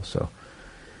jail. So,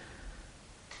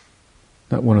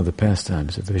 not one of the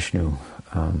pastimes of Vishnu.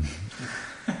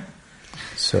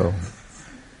 So,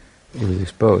 he was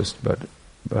exposed, but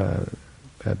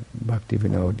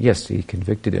Bhaktivinoda, yes, he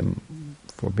convicted him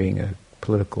for being a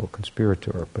political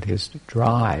conspirator, but his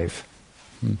drive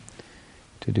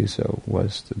to do so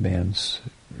was the man's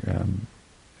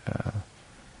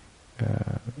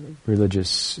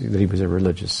religious, that he was a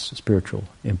religious, spiritual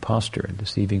impostor and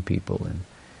deceiving people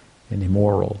and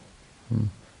immoral,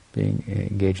 being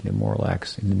engaged in immoral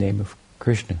acts in the name of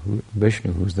Krishna,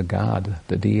 Vishnu, who's the God,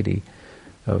 the deity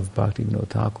of Bhaktivinoda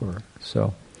Thakura.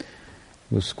 So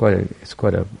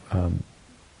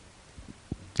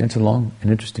it's a long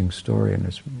and interesting story, and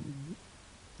there's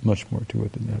much more to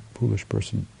it than that foolish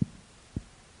person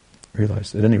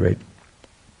realized. At any rate,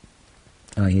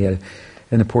 he had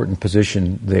an important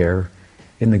position there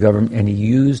in the government, and he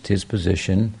used his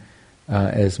position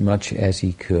as much as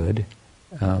he could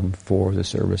for the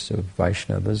service of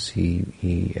Vaishnavas.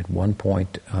 He at one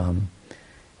point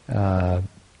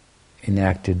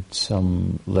enacted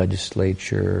some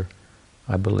legislature,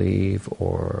 I believe,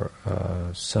 or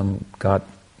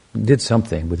did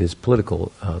something with his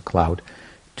political clout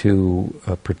to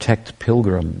protect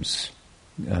pilgrims,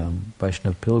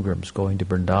 Vaishnava pilgrims going to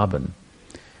Vrindavan.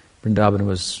 Vrindavan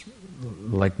was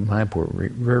like Mayapur,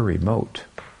 very remote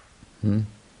in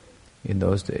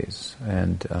those days,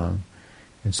 and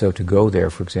so to go there,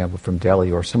 for example, from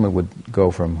Delhi, or someone would go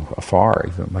from afar,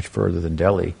 even much further than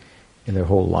Delhi, in their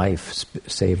whole life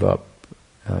save up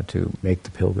to make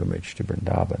the pilgrimage to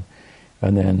Vrindavan,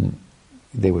 and then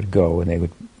they would go and they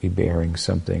would be bearing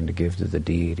something to give to the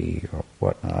deity or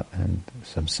whatnot, and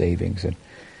some savings,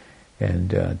 and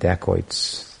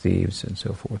dacoits, thieves, and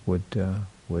so forth would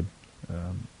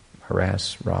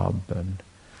harass, rob, and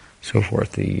so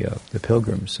forth the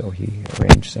pilgrims. So he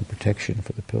arranged some protection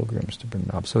for the pilgrims to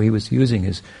Vrindavan. So he was using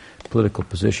his political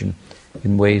position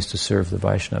in ways to serve the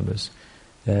Vaishnavas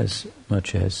as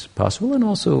much as possible, and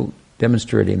also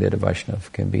demonstrating that a Vaishnava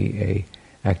can be a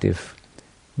active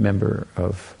member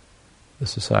of the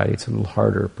society. It's a little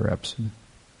harder, perhaps,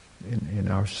 in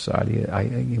our society.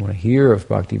 When I hear of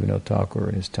Bhaktivinoda Thakura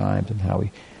and his times and how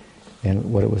he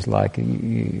and what it was like,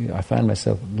 I find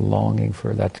myself longing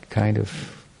for that kind of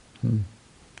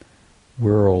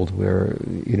world where,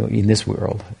 in this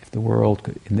world, if the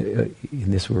world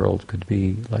in this world could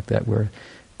be like that, where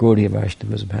Gaudiya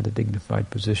Vaishnavism had a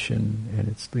dignified position and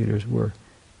its leaders were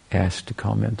asked to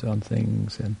comment on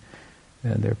things, and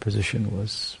their position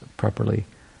was properly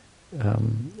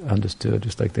understood,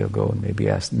 just like they'll go and maybe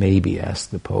ask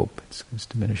the Pope. It's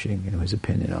diminishing, his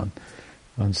opinion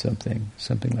on something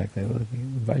like that.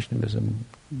 Vaishnavism,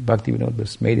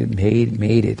 Bhaktivinoda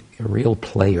made it a real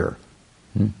player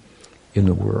in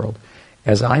the world,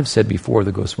 as I've said before,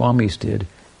 the Goswamis did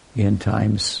in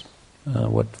times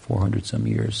 400 some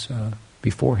years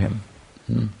before him,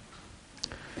 maybe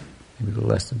a little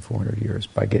less than 400 years,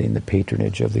 by getting the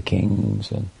patronage of the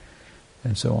kings and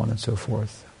so on and so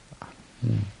forth.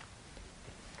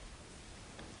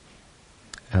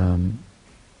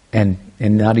 And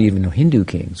not even Hindu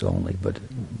kings only, but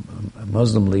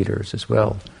Muslim leaders as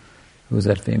well. Who was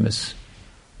that famous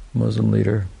Muslim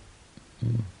leader?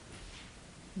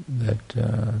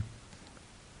 I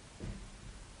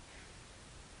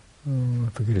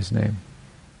forget his name.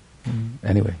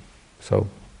 Anyway, so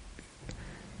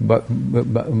but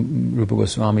Rupa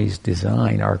Goswami's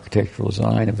architectural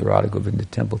design of the Radha Govinda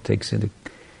temple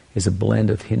is a blend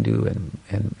of Hindu and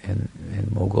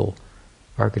Mughal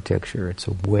architecture. It's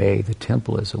a way, the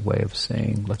temple is a way of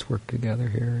saying, let's work together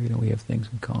here, we have things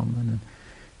in common, and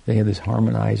they have this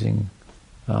harmonizing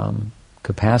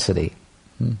capacity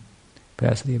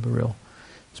of a real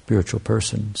spiritual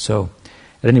person. So,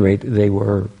 at any rate, they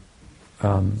were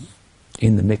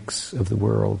in the mix of the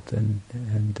world and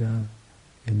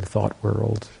in the thought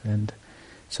world, and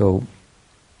so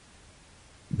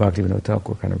Bhaktivinoda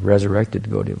Thakura kind of resurrected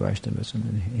Gaudiya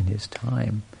Vaishnavism in his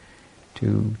time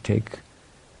to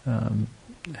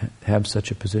have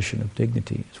such a position of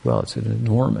dignity as well. It's an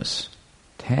enormous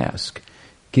task,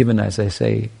 given, as I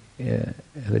say, as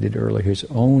I did earlier, his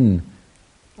own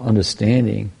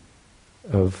understanding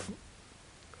of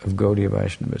Gaudiya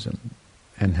Vaishnavism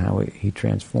and how he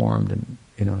transformed,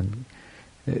 and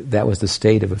that was the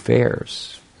state of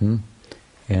affairs,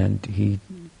 and he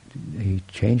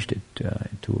changed it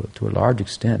to a large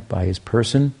extent by his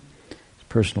person, his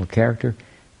personal character,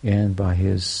 and by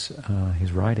his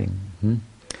writing.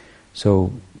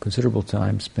 So considerable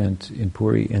time spent in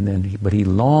Puri, but he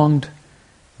longed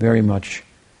very much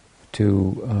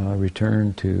to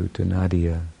return to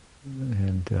Nadia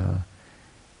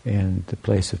and the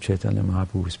place of Chaitanya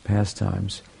Mahaprabhu's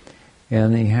pastimes,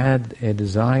 and he had a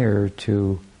desire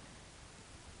to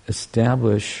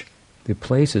establish the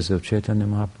places of Chaitanya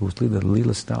Mahaprabhu's the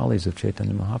Leela Stalis of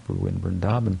Chaitanya Mahaprabhu in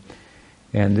Vrindavan.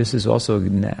 And this is also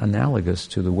analogous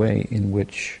to the way in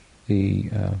which the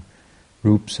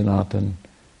Rup Sanatan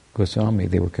Goswami,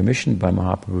 they were commissioned by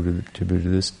Mahaprabhu to do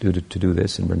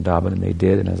this in Vrindavan, and they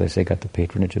did, and as I say, got the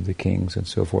patronage of the kings and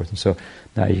so forth. And so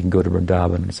now you can go to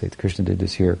Vrindavan and say, Krishna did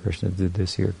this here, Krishna did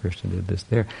this here, Krishna did this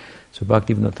there. So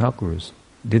Bhaktivinoda Thakura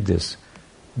did this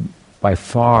by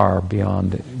far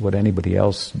beyond what anybody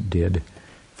else did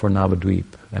for Navadvip.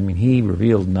 I mean, he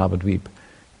revealed Navadvip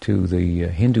to the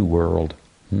Hindu world,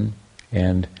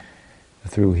 and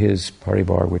through his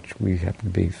parivar, which we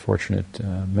happen to be fortunate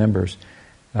members,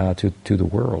 to the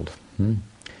world.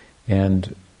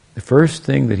 And the first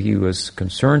thing that he was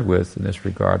concerned with in this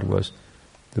regard was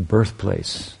the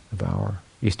birthplace of our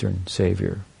Eastern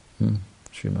Savior,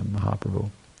 Srimad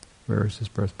Mahaprabhu. Where is his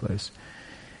birthplace?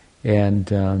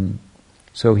 And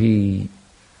so he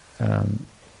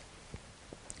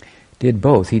did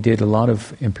both. He did a lot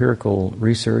of empirical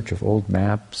research of old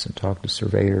maps and talked to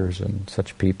surveyors and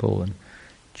such people and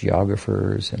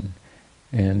geographers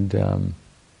and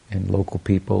local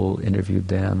people, interviewed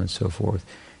them and so forth.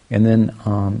 And then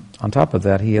on top of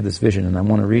that, he had this vision, and I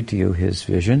want to read to you his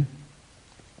vision,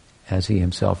 as he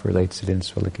himself relates it in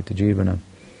Svalikita Jivana,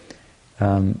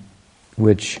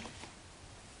 which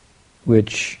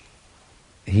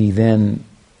he then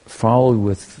followed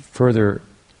with further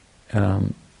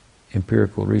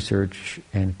empirical research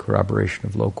and corroboration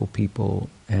of local people,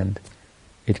 and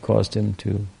it caused him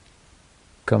to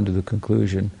come to the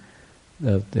conclusion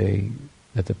that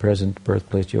the present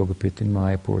birthplace Yogapith in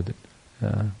Mayapur,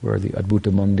 where the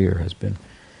Adbhuta Mandir has been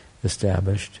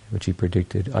established, which he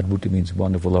predicted. Adbhuta means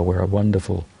wonderful, or where a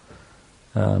wonderful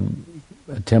a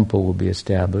temple will be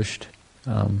established.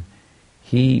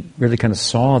 He really kind of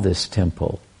saw this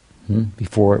temple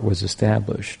before it was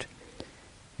established.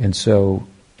 And so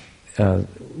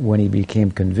when he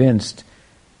became convinced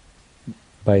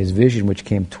by his vision, which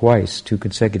came twice, 2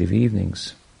 consecutive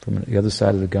evenings, from the other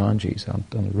side of the Ganges on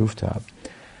the rooftop,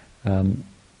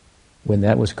 when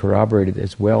that was corroborated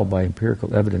as well by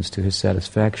empirical evidence to his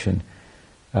satisfaction,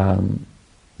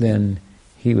 then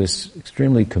he was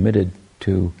extremely committed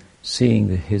to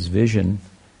seeing his vision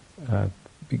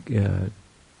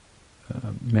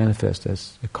manifest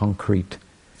as a concrete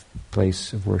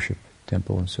place of worship,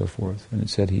 temple, and so forth. And it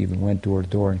said he even went door to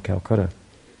door in Calcutta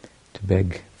to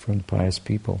beg from the pious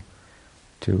people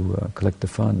to collect the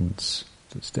funds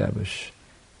to establish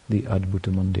the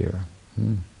Adbhuta Mandir.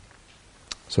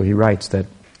 So he writes that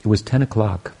it was 10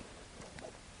 o'clock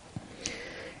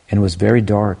and it was very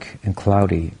dark and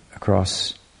cloudy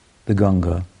across the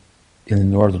Ganga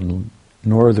in the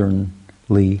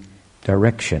northernly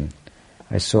direction.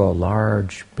 I saw a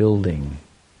large building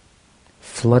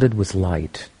flooded with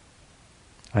light.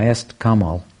 I asked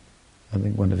Kamal, I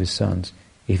think one of his sons,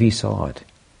 if he saw it,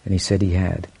 and he said he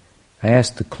had. I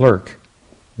asked the clerk,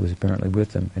 who was apparently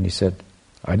with him, and he said,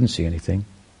 I didn't see anything.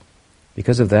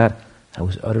 Because of that, I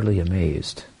was utterly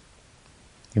amazed.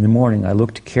 In the morning, I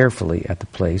looked carefully at the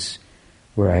place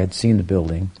where I had seen the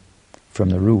building from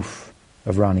the roof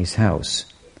of Rani's house,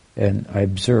 and I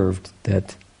observed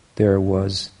that there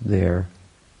was there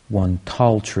one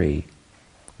tall tree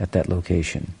at that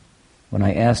location. When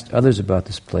I asked others about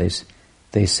this place,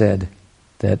 they said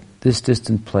that this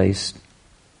distant place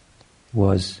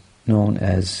was known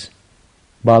as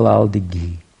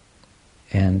Balaldigi,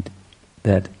 and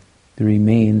that the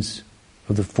remains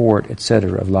of the fort,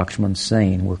 etc., of Lakshman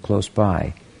Sen were close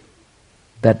by.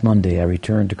 That Monday I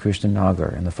returned to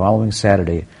Krishnanagar, and the following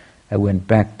Saturday I went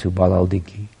back to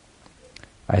Balaldigi.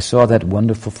 I saw that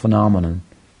wonderful phenomenon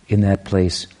in that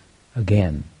place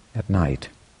again at night,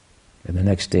 and the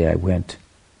next day I went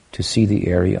to see the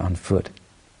area on foot.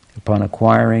 Upon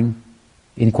inquiring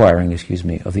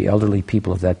of the elderly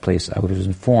people of that place, I was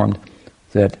informed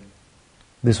that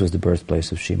this was the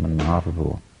birthplace of Sriman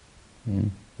Mahaprabhu.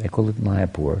 They call it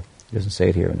Mayapur. It doesn't say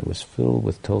it here, and it was filled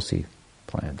with tulsi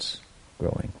plants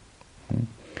growing.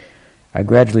 I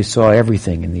gradually saw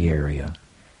everything in the area.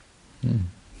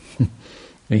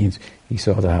 Means he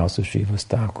saw the house of Srila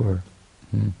Thakur.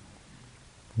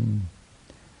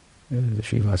 The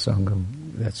Shiva Sangam.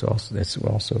 That's also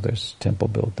there's a temple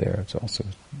built there. It's also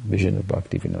a vision of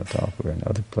Bhaktivinoda Thakura and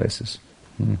other places.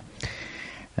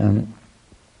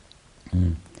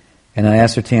 And I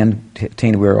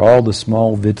ascertained where all the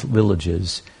small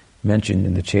villages mentioned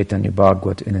in the Chaitanya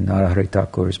Bhagavat and in Narahari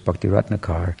Thakur's Bhakti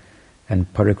Ratnakar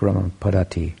and Parikrama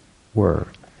Padati were.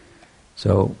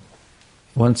 So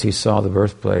once he saw the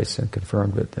birthplace and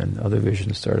confirmed it, then other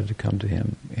visions started to come to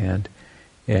him, and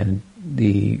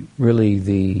the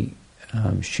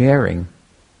sharing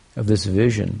of this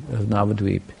vision of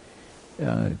Navadvip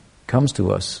comes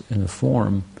to us in the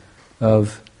form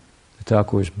of the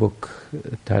Thakur's book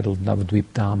titled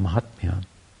Navadvip Dham Mahatmya.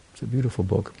 It's a beautiful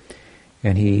book,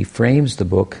 and he frames the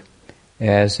book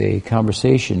as a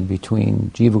conversation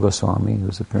between Jiva Goswami,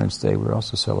 whose appearance day we're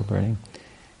also celebrating,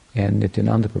 and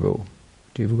Nityananda Prabhu.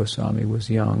 Jiva Goswami was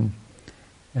young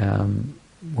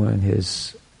when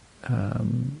his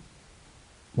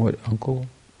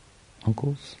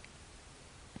uncles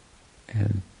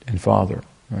and father,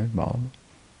 right, Ballava,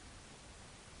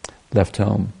 left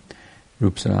home,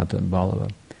 Rup Sanatan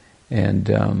Ballava, and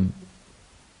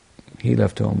he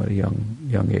left home at a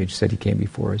young age. Said he came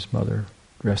before his mother,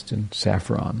 dressed in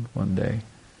saffron one day,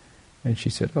 and she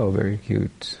said, "Oh, very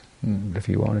cute. If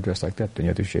you want to dress like that, then you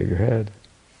have to shave your head."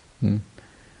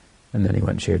 And then he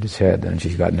went and shaved his head, and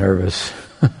she got nervous.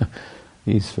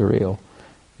 He's for real.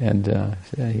 And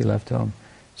he left home.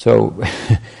 So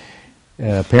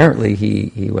apparently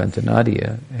he went to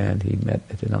Nadia, and he met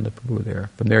Nityananda Prabhu there.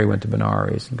 From there he went to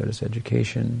Benares and got his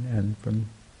education, and from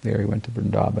there he went to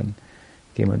Vrindavan,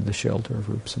 came under the shelter of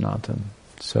Rup Sanatan.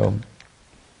 So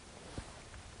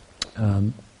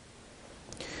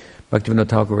Bhaktivinoda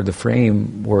Thakur, the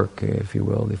framework, if you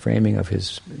will, the framing of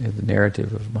the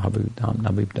narrative of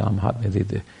Navadvip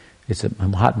Dham, it's a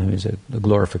Mahatma means the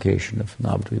glorification of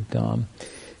Navadvip Dham.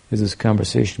 Is this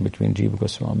conversation between Jiva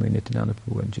Goswami and Nityananda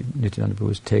Prabhu, and Nityananda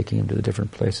Prabhu is taking him to the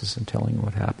different places and telling him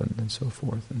what happened and so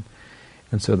forth.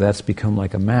 And so that's become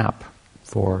like a map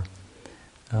for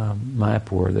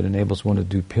Mayapur that enables one to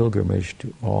do pilgrimage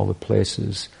to all the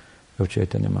places of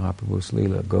Chaitanya Mahaprabhu's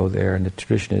Leela. Go there, and the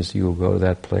tradition is you will go to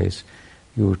that place,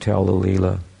 you will tell the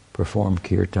Leela, perform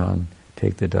kirtan,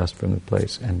 take the dust from the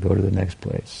place, and go to the next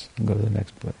place, and go to the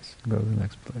next place, and go to the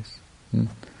next place.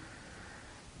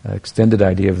 Extended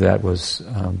idea of that was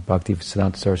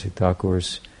Bhaktivedanta Saraswati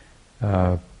Thakur's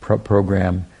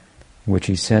program, in which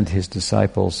he sent his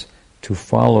disciples to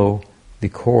follow the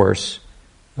course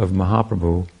of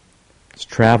Mahaprabhu's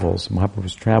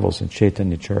travels in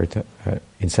Chaitanya Charita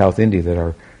in South India that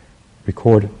are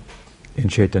recorded in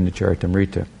Chaitanya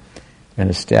Charitamrita,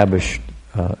 and establish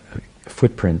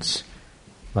footprints,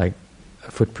 like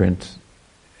a footprint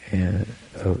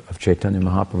of Chaitanya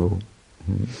Mahaprabhu,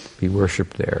 be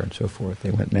worshipped there and so forth. They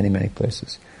went many, many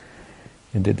places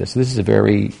and did this. This is a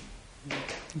very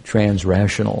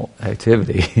trans-rational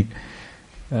activity.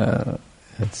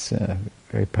 It's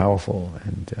very powerful,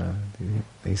 and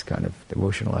these kind of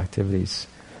devotional activities,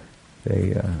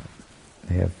 they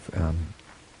have, I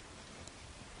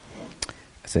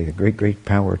say, a great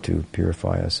power to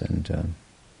purify us and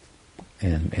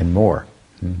more.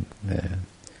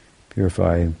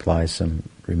 Purify implies some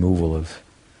removal of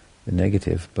the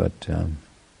negative, but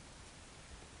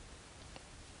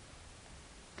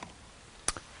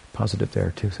positive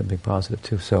there too, something positive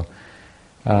too. So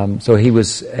he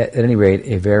was, at any rate,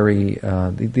 a very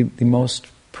the most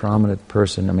prominent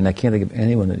person. I mean, I can't think of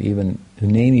anyone that whose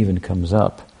name even comes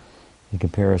up in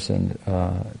comparison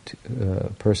to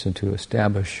a person to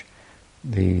establish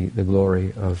the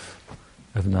glory of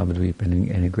Navadvip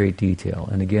in great detail.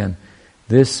 And again,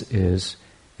 this is,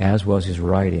 as was his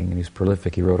writing, and he's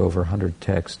prolific. He wrote over 100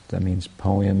 texts. That means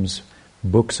poems,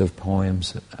 books of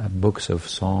poems, books of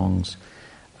songs.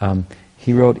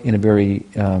 He wrote in a very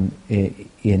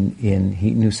he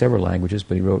knew several languages,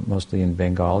 but he wrote mostly in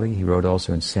Bengali. He wrote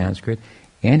also in Sanskrit,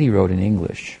 and he wrote in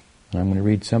English. And I'm going to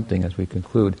read something as we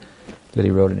conclude that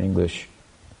he wrote in English.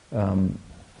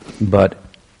 But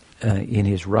in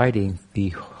his writing, the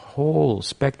whole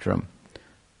spectrum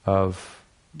of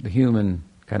the human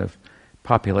kind of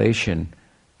population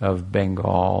of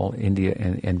Bengal, India,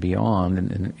 and beyond,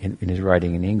 in his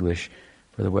writing in English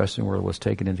for the Western world was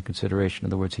taken into consideration. In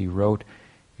other words, he wrote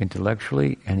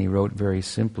intellectually, and he wrote very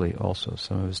simply also.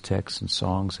 Some of his texts and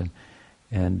songs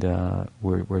and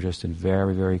were just in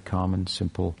very, very common,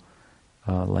 simple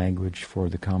language for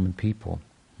the common people.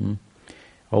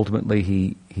 Ultimately,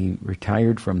 he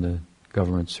retired from the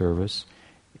government service.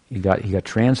 He got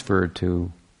transferred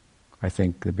to, I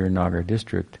think, the Birnagar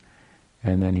district,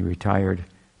 and then he retired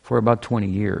for about 20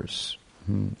 years.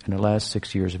 In the last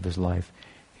 6 years of his life,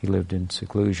 he lived in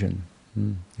seclusion,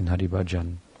 in Hari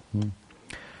Bhajan.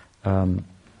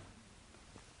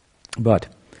 But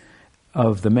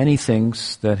of the many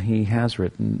things that he has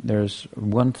written, there's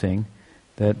one thing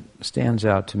that stands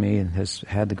out to me and has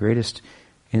had the greatest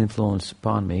influence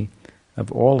upon me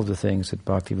of all of the things that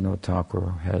Bhaktivinoda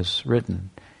Thakura has written.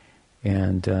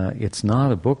 And it's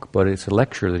not a book, but it's a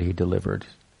lecture that he delivered.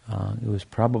 It was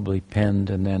probably penned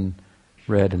and then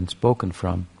read and spoken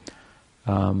from.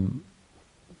 And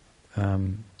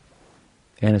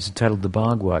it's entitled The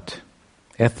Bhagavad.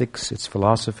 Ethics, its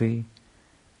philosophy,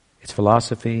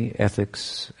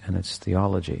 ethics, and its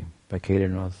theology, by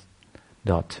Kedarnath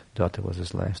Datta was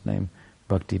his last name,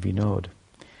 Bhaktivinoda.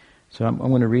 So I'm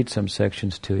going to read some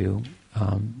sections to you,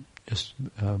 just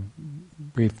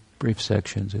brief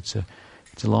sections. It's a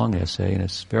long essay, and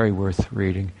it's very worth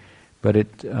reading. But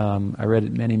I read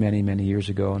it many years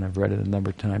ago, and I've read it a number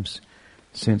of times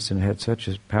since, and it had such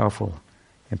a powerful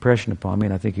impression upon me.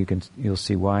 And I think you'll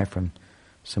see why from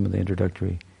some of the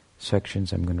introductory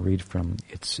sections I'm going to read from.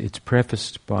 It's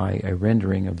prefaced by a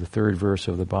rendering of the third verse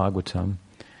of the Bhagavatam,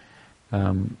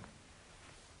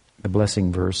 the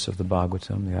blessing verse of the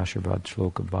Bhagavatam, the Ashirvad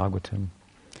Shloka of Bhagavatam.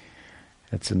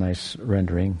 That's a nice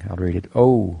rendering. I'll read it.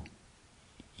 Oh,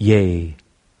 ye,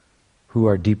 who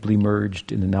are deeply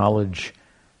merged in the knowledge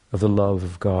of the love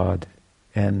of God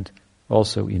and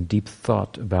also in deep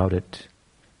thought about it,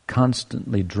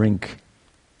 constantly drink,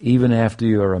 even after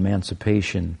your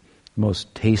emancipation, the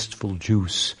most tasteful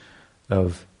juice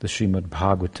of the Srimad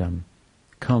Bhagavatam.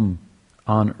 Come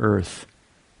on earth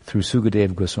through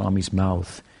Sukadeva Goswami's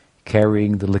mouth,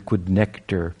 carrying the liquid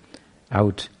nectar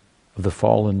out of the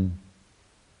fallen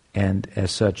and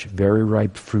as such very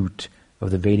ripe fruit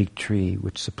of the Vedic tree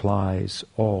which supplies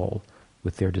all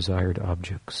with their desired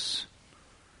objects.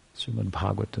 Srimad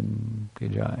Bhagavatam Ki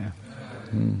Jaya.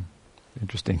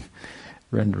 Interesting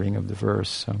rendering of the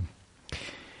verse.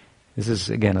 This is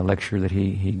again a lecture that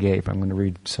he gave. I'm going to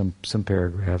read some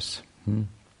paragraphs.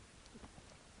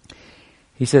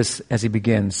 He says, as he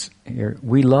begins here,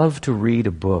 we love to read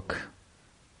a book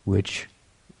which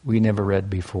we never read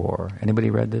before. Anybody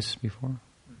read this before?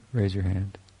 Raise your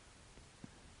hand.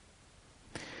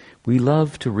 We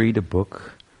love to read a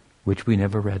book which we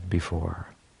never read before.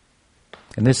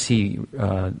 And this he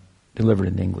delivered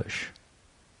in English.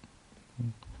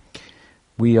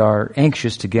 We are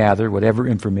anxious to gather whatever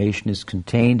information is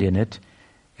contained in it,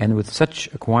 and with such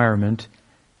acquirement,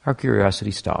 our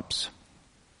curiosity stops.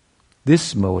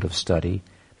 This mode of study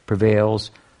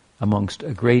prevails amongst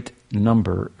a great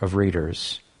number of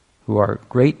readers, who are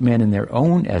great men in their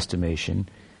own estimation,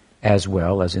 as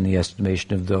well as in the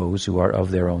estimation of those who are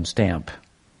of their own stamp.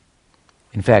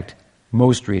 In fact,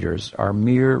 most readers are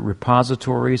mere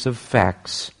repositories of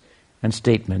facts and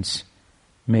statements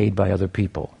made by other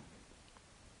people.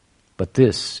 But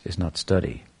this is not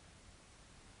study.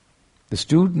 The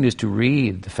student is to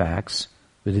read the facts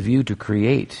with a view to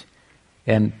create,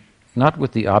 and not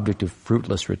with the object of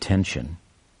fruitless retention.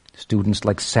 Students,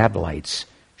 like satellites,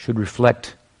 should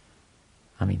reflect...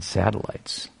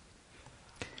 satellites.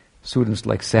 Students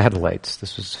like satellites,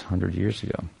 this was 100 years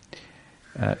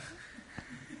ago,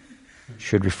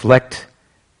 should reflect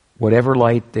whatever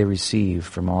light they receive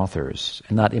from authors,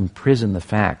 and not imprison the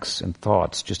facts and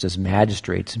thoughts just as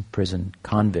magistrates imprison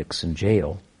convicts in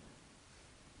jail.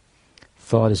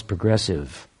 Thought is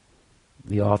progressive.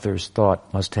 The author's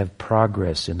thought must have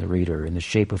progress in the reader in the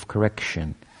shape of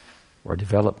correction or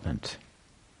development.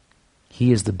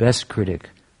 He is the best critic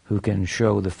who can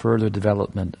show the further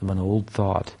development of an old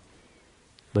thought.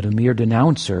 But a mere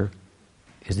denouncer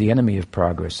is the enemy of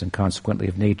progress and consequently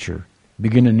of nature.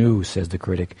 Begin anew, says the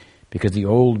critic, because the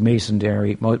old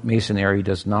masonry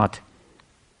does not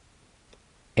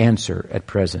answer at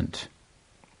present.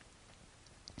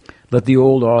 Let the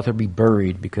old author be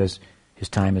buried because his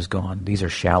time is gone. These are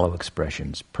shallow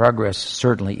expressions. Progress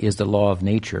certainly is the law of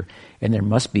nature, and there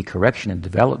must be correction and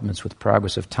developments with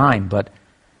progress of time, but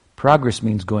progress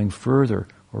means going further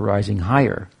or rising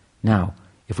higher. Now,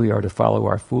 if we are to follow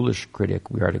our foolish critic,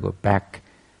 we are to go back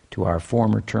to our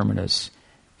former terminus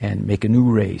and make a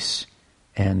new race.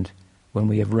 And when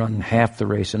we have run half the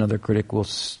race, another critic will,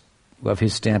 of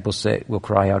his stamp, will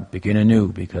cry out, begin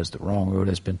anew, because the wrong road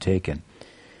has been taken.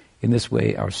 In this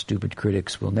way, our stupid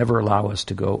critics will never allow us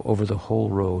to go over the whole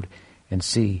road and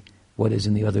see what is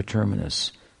in the other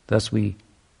terminus. Thus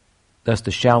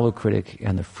the shallow critic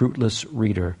and the fruitless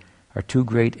reader are two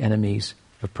great enemies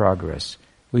of progress.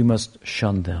 We must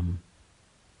shun them.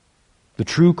 The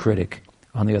true critic,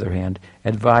 on the other hand,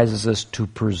 advises us to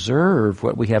preserve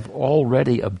what we have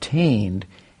already obtained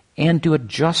and to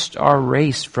adjust our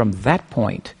race from that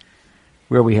point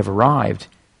where we have arrived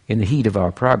in the heat of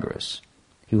our progress.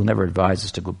 He will never advise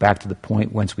us to go back to the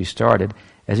point whence we started,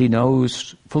 as he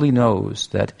fully knows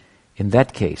that in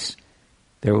that case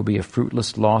there will be a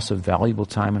fruitless loss of valuable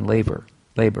time and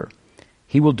labor.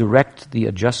 He will direct the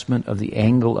adjustment of the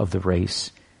angle of the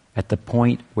race at the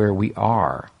point where we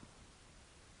are.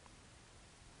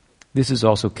 This is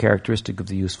also characteristic of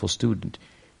the useful student.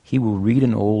 He will read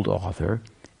an old author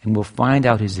and will find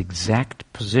out his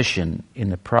exact position in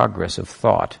the progress of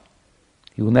thought.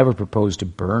 He will never propose to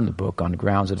burn the book on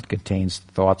grounds that it contains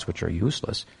thoughts which are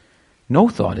useless. No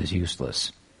thought is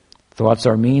useless. Thoughts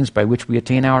are means by which we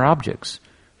attain our objects.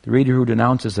 The reader who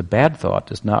denounces a bad thought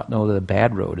does not know that a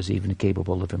bad road is even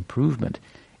capable of improvement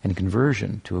and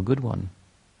conversion to a good one.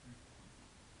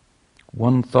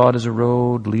 One thought is a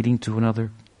road leading to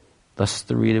another. Thus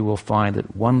the reader will find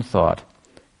that one thought,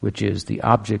 which is the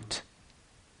object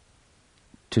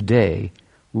today,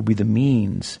 will be the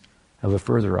means of a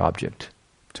further object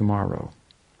tomorrow.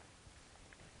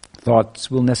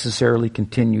 Thoughts will necessarily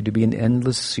continue to be an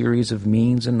endless series of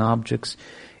means and objects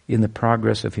in the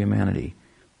progress of humanity.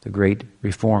 The great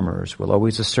reformers will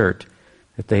always assert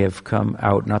that they have come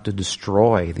out not to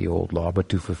destroy the old law, but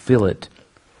to fulfill it.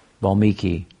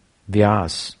 Valmiki,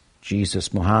 Vyas,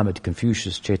 Jesus, Muhammad,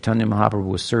 Confucius, Chaitanya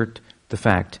Mahaprabhu assert the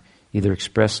fact either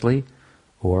expressly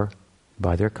or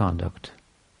by their conduct.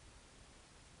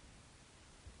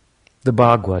 The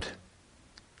Bhagavad,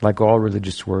 like all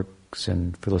religious works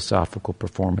and philosophical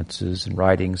performances and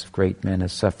writings of great men,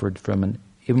 has suffered from an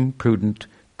imprudent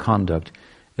conduct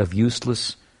of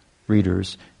useless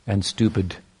readers and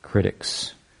stupid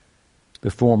critics.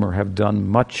 The former have done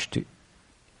much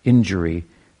injury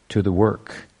to the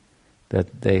work,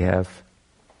 that they have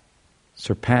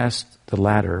surpassed the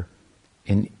latter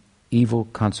in evil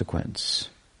consequence.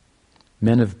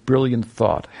 Men of brilliant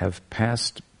thought have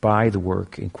passed by the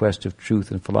work in quest of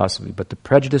truth and philosophy, but the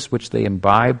prejudice which they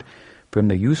imbibed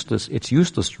from its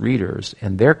useless readers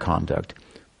and their conduct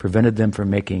prevented them from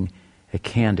making a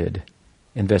candid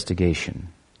investigation.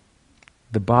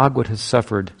 The Bhagavad has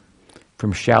suffered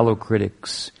from shallow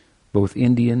critics, both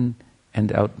Indian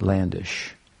and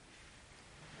outlandish.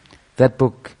 That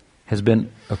book has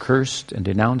been accursed and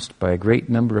denounced by a great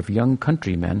number of young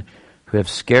countrymen who have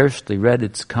scarcely read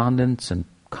its contents and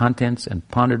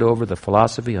pondered over the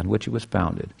philosophy on which it was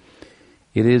founded.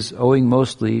 It is owing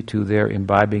mostly to their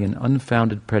imbibing an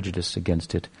unfounded prejudice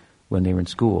against it when they were in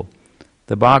school.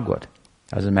 The Bhagavad,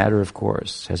 as a matter of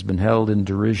course, has been held in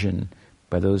derision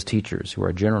by those teachers who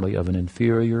are generally of an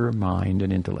inferior mind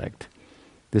and intellect.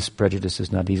 This prejudice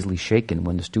is not easily shaken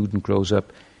when the student grows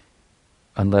up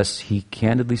unless he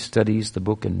candidly studies the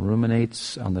book and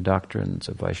ruminates on the doctrines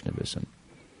of Vaishnavism.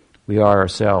 We are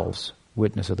ourselves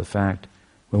witness of the fact.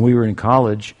 When we were in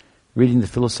college, reading the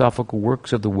philosophical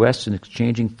works of the West and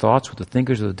exchanging thoughts with the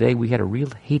thinkers of the day, we had a real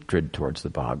hatred towards the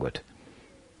Bhagavad.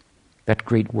 That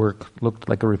great work looked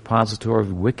like a repository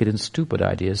of wicked and stupid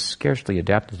ideas scarcely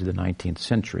adapted to the 19th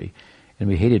century, and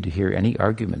we hated to hear any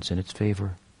arguments in its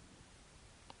favor.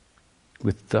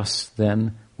 With us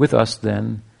then,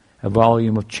 a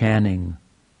volume of Channing,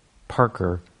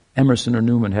 Parker, Emerson or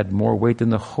Newman had more weight than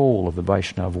the whole of the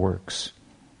Vaishnava works.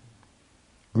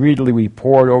 Greedily we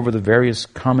pored over the various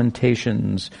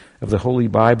commentations of the Holy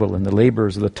Bible and the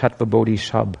labors of the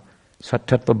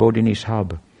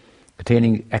Tattvabodhinishabha,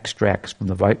 containing extracts from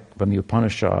the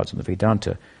Upanishads and the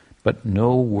Vedanta, but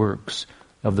no works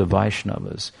of the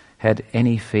Vaishnavas had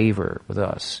any favor with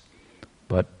us.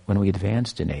 But when we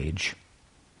advanced in age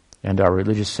and our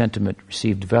religious sentiment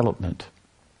received development,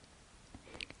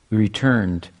 we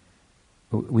turned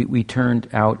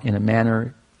out in a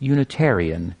manner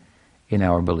Unitarian in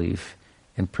our belief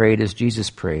and prayed as Jesus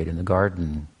prayed in the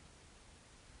garden.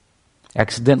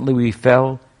 Accidentally we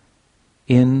fell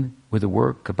in with a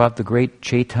work about the great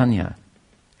Chaitanya,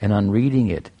 and on reading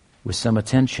it with some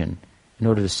attention in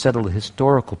order to settle the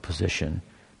historical position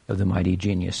of the mighty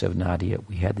genius of Nadia,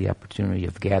 we had the opportunity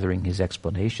of gathering his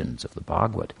explanations of the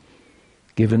Bhagavad,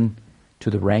 given to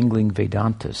the wrangling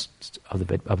Vedantists of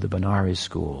the Benares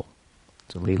school.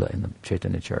 It's a Leela in the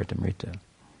Chaitanya Charitamrita,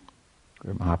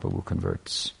 where Mahaprabhu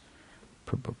converts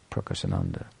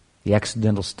Prakasananda. The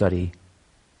accidental study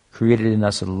created in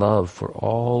us a love for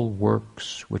all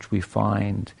works which we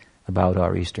find about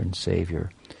our Eastern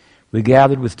Savior. We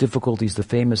gathered with difficulties the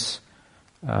famous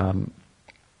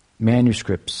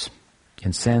manuscripts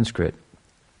in Sanskrit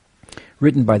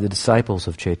written by the disciples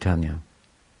of Chaitanya.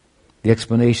 The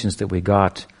explanations that we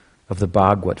got of the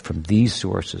Bhagavad from these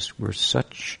sources were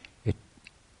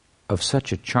of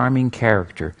such a charming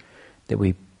character that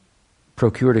we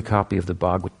procured a copy of the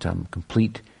Bhagavatam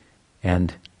complete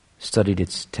and studied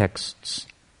its texts.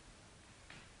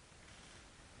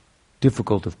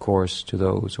 Difficult, of course, to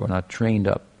those who are not trained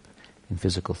up in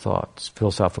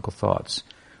philosophical thoughts,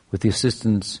 with the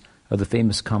assistance of the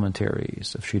famous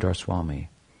commentaries of Sridhar Swami.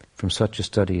 From such a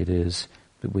study it is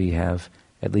that we have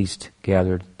at least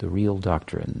gathered the real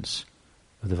doctrines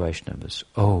of the Vaishnavas.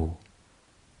 Oh,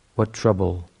 what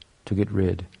trouble to get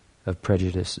rid of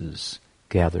prejudices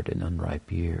gathered in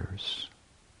unripe years.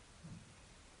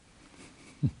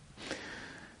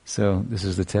 So this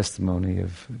is the testimony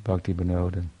of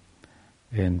Bhaktivinoda.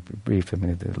 In brief,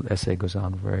 the essay goes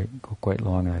on quite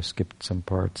long, and I skipped some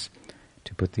parts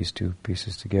to put these two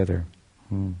pieces together.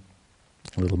 A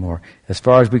little more. As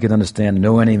far as we can understand,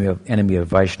 no enemy of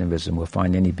Vaishnavism will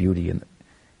find any beauty in.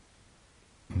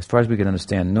 As far as we can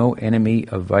understand, no enemy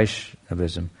of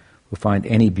Vaishnavism will find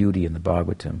any beauty in the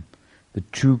Bhagavatam. The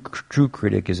true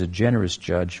critic is a generous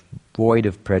judge, void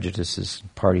of prejudices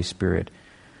and party spirit.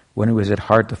 One who is at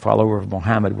heart the follower of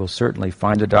Muhammad will certainly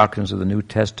find the doctrines of the New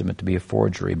Testament to be a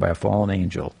forgery by a fallen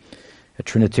angel. A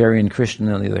Trinitarian Christian,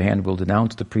 on the other hand, will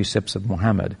denounce the precepts of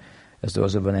Muhammad as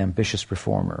those of an ambitious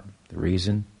reformer. The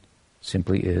reason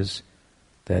simply is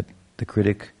that the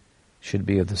critic should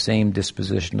be of the same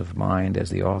disposition of mind as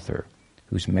the author,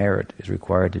 whose merit is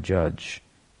required to judge.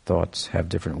 Thoughts have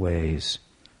different ways.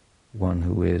 One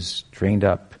who is trained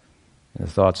up in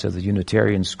the thoughts of the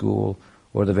Unitarian school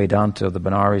or the Vedanta of the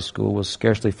Benares school will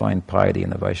scarcely find piety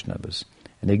in the Vaishnavas.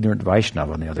 An ignorant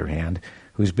Vaishnava, on the other hand,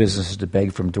 whose business is to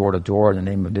beg from door to door in the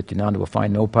name of Nityananda, will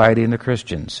find no piety in the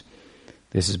Christians.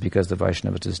 This is because the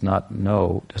Vaishnava does not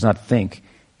think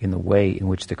in the way in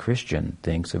which the Christian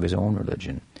thinks of his own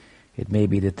religion. It may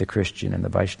be that the Christian and the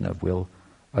Vaishnava will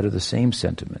utter the same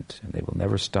sentiment, and they will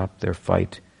never stop their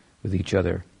fight with each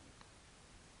other.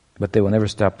 But they will never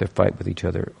stop their fight with each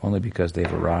other only because they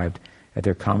have arrived at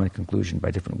their common conclusion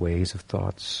by different ways of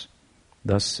thoughts.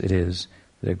 Thus it is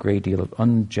that a great deal of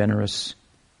ungenerousness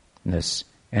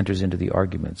enters into the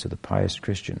arguments of the pious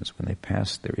Christians when they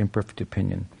pass their imperfect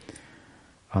opinion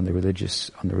on the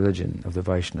religion of the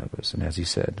Vaishnavas. And as he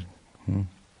said,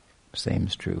 same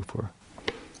is true for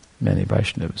many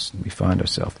Vaishnavas. We find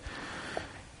ourselves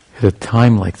at a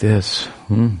time like this,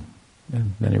 in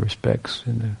many respects,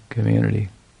 in the community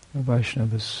of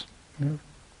Vaishnavas,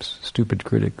 stupid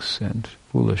critics and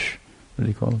foolish, what do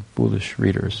you call them? Foolish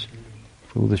readers.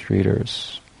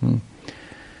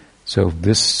 So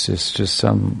this is just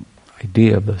some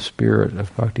idea of the spirit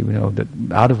of Bhaktivinoda, that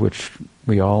out of which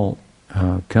we all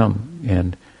come,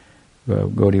 and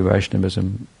Gaudiya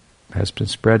Vaishnavism has been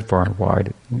spread far and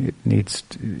wide. It needs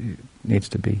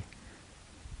to be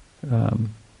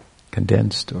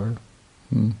condensed or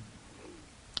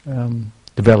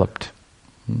developed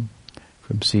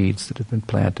from seeds that have been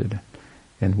planted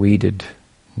and weeded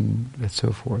and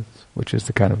so forth, which is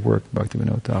the kind of work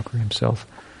Bhaktivinoda Thakura himself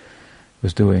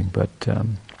was doing. But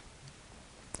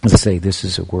as I say, this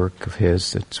is a work of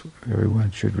his that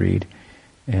everyone should read,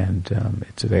 and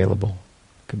it's available.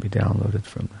 It can be downloaded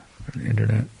from the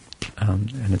internet,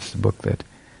 and it's the book that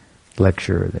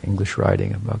lecture, the English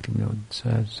writing of Bhaktivinoda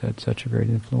has had such a great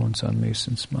influence on me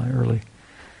since my early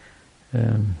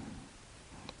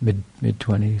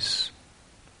mid-20s,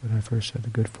 when I first had the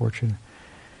good fortune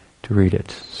to read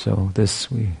it. So this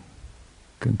we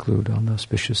conclude on the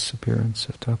auspicious appearance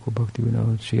of Thakur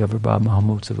Bhaktivinoda. Shri Avirbhava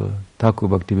Mahamotsava Thakur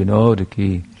Bhaktivinoda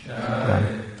ki.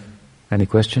 Any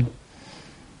question?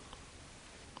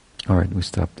 All right, we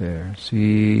stop there.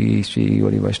 Sri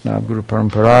Gaudiya Vaishnava Guru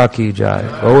Parampara ki jai.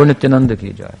 Gaur Nityananda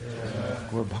ki jai.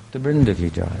 Gaur Bhakta Vrinda ki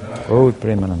jai. Gaur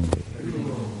Premananda.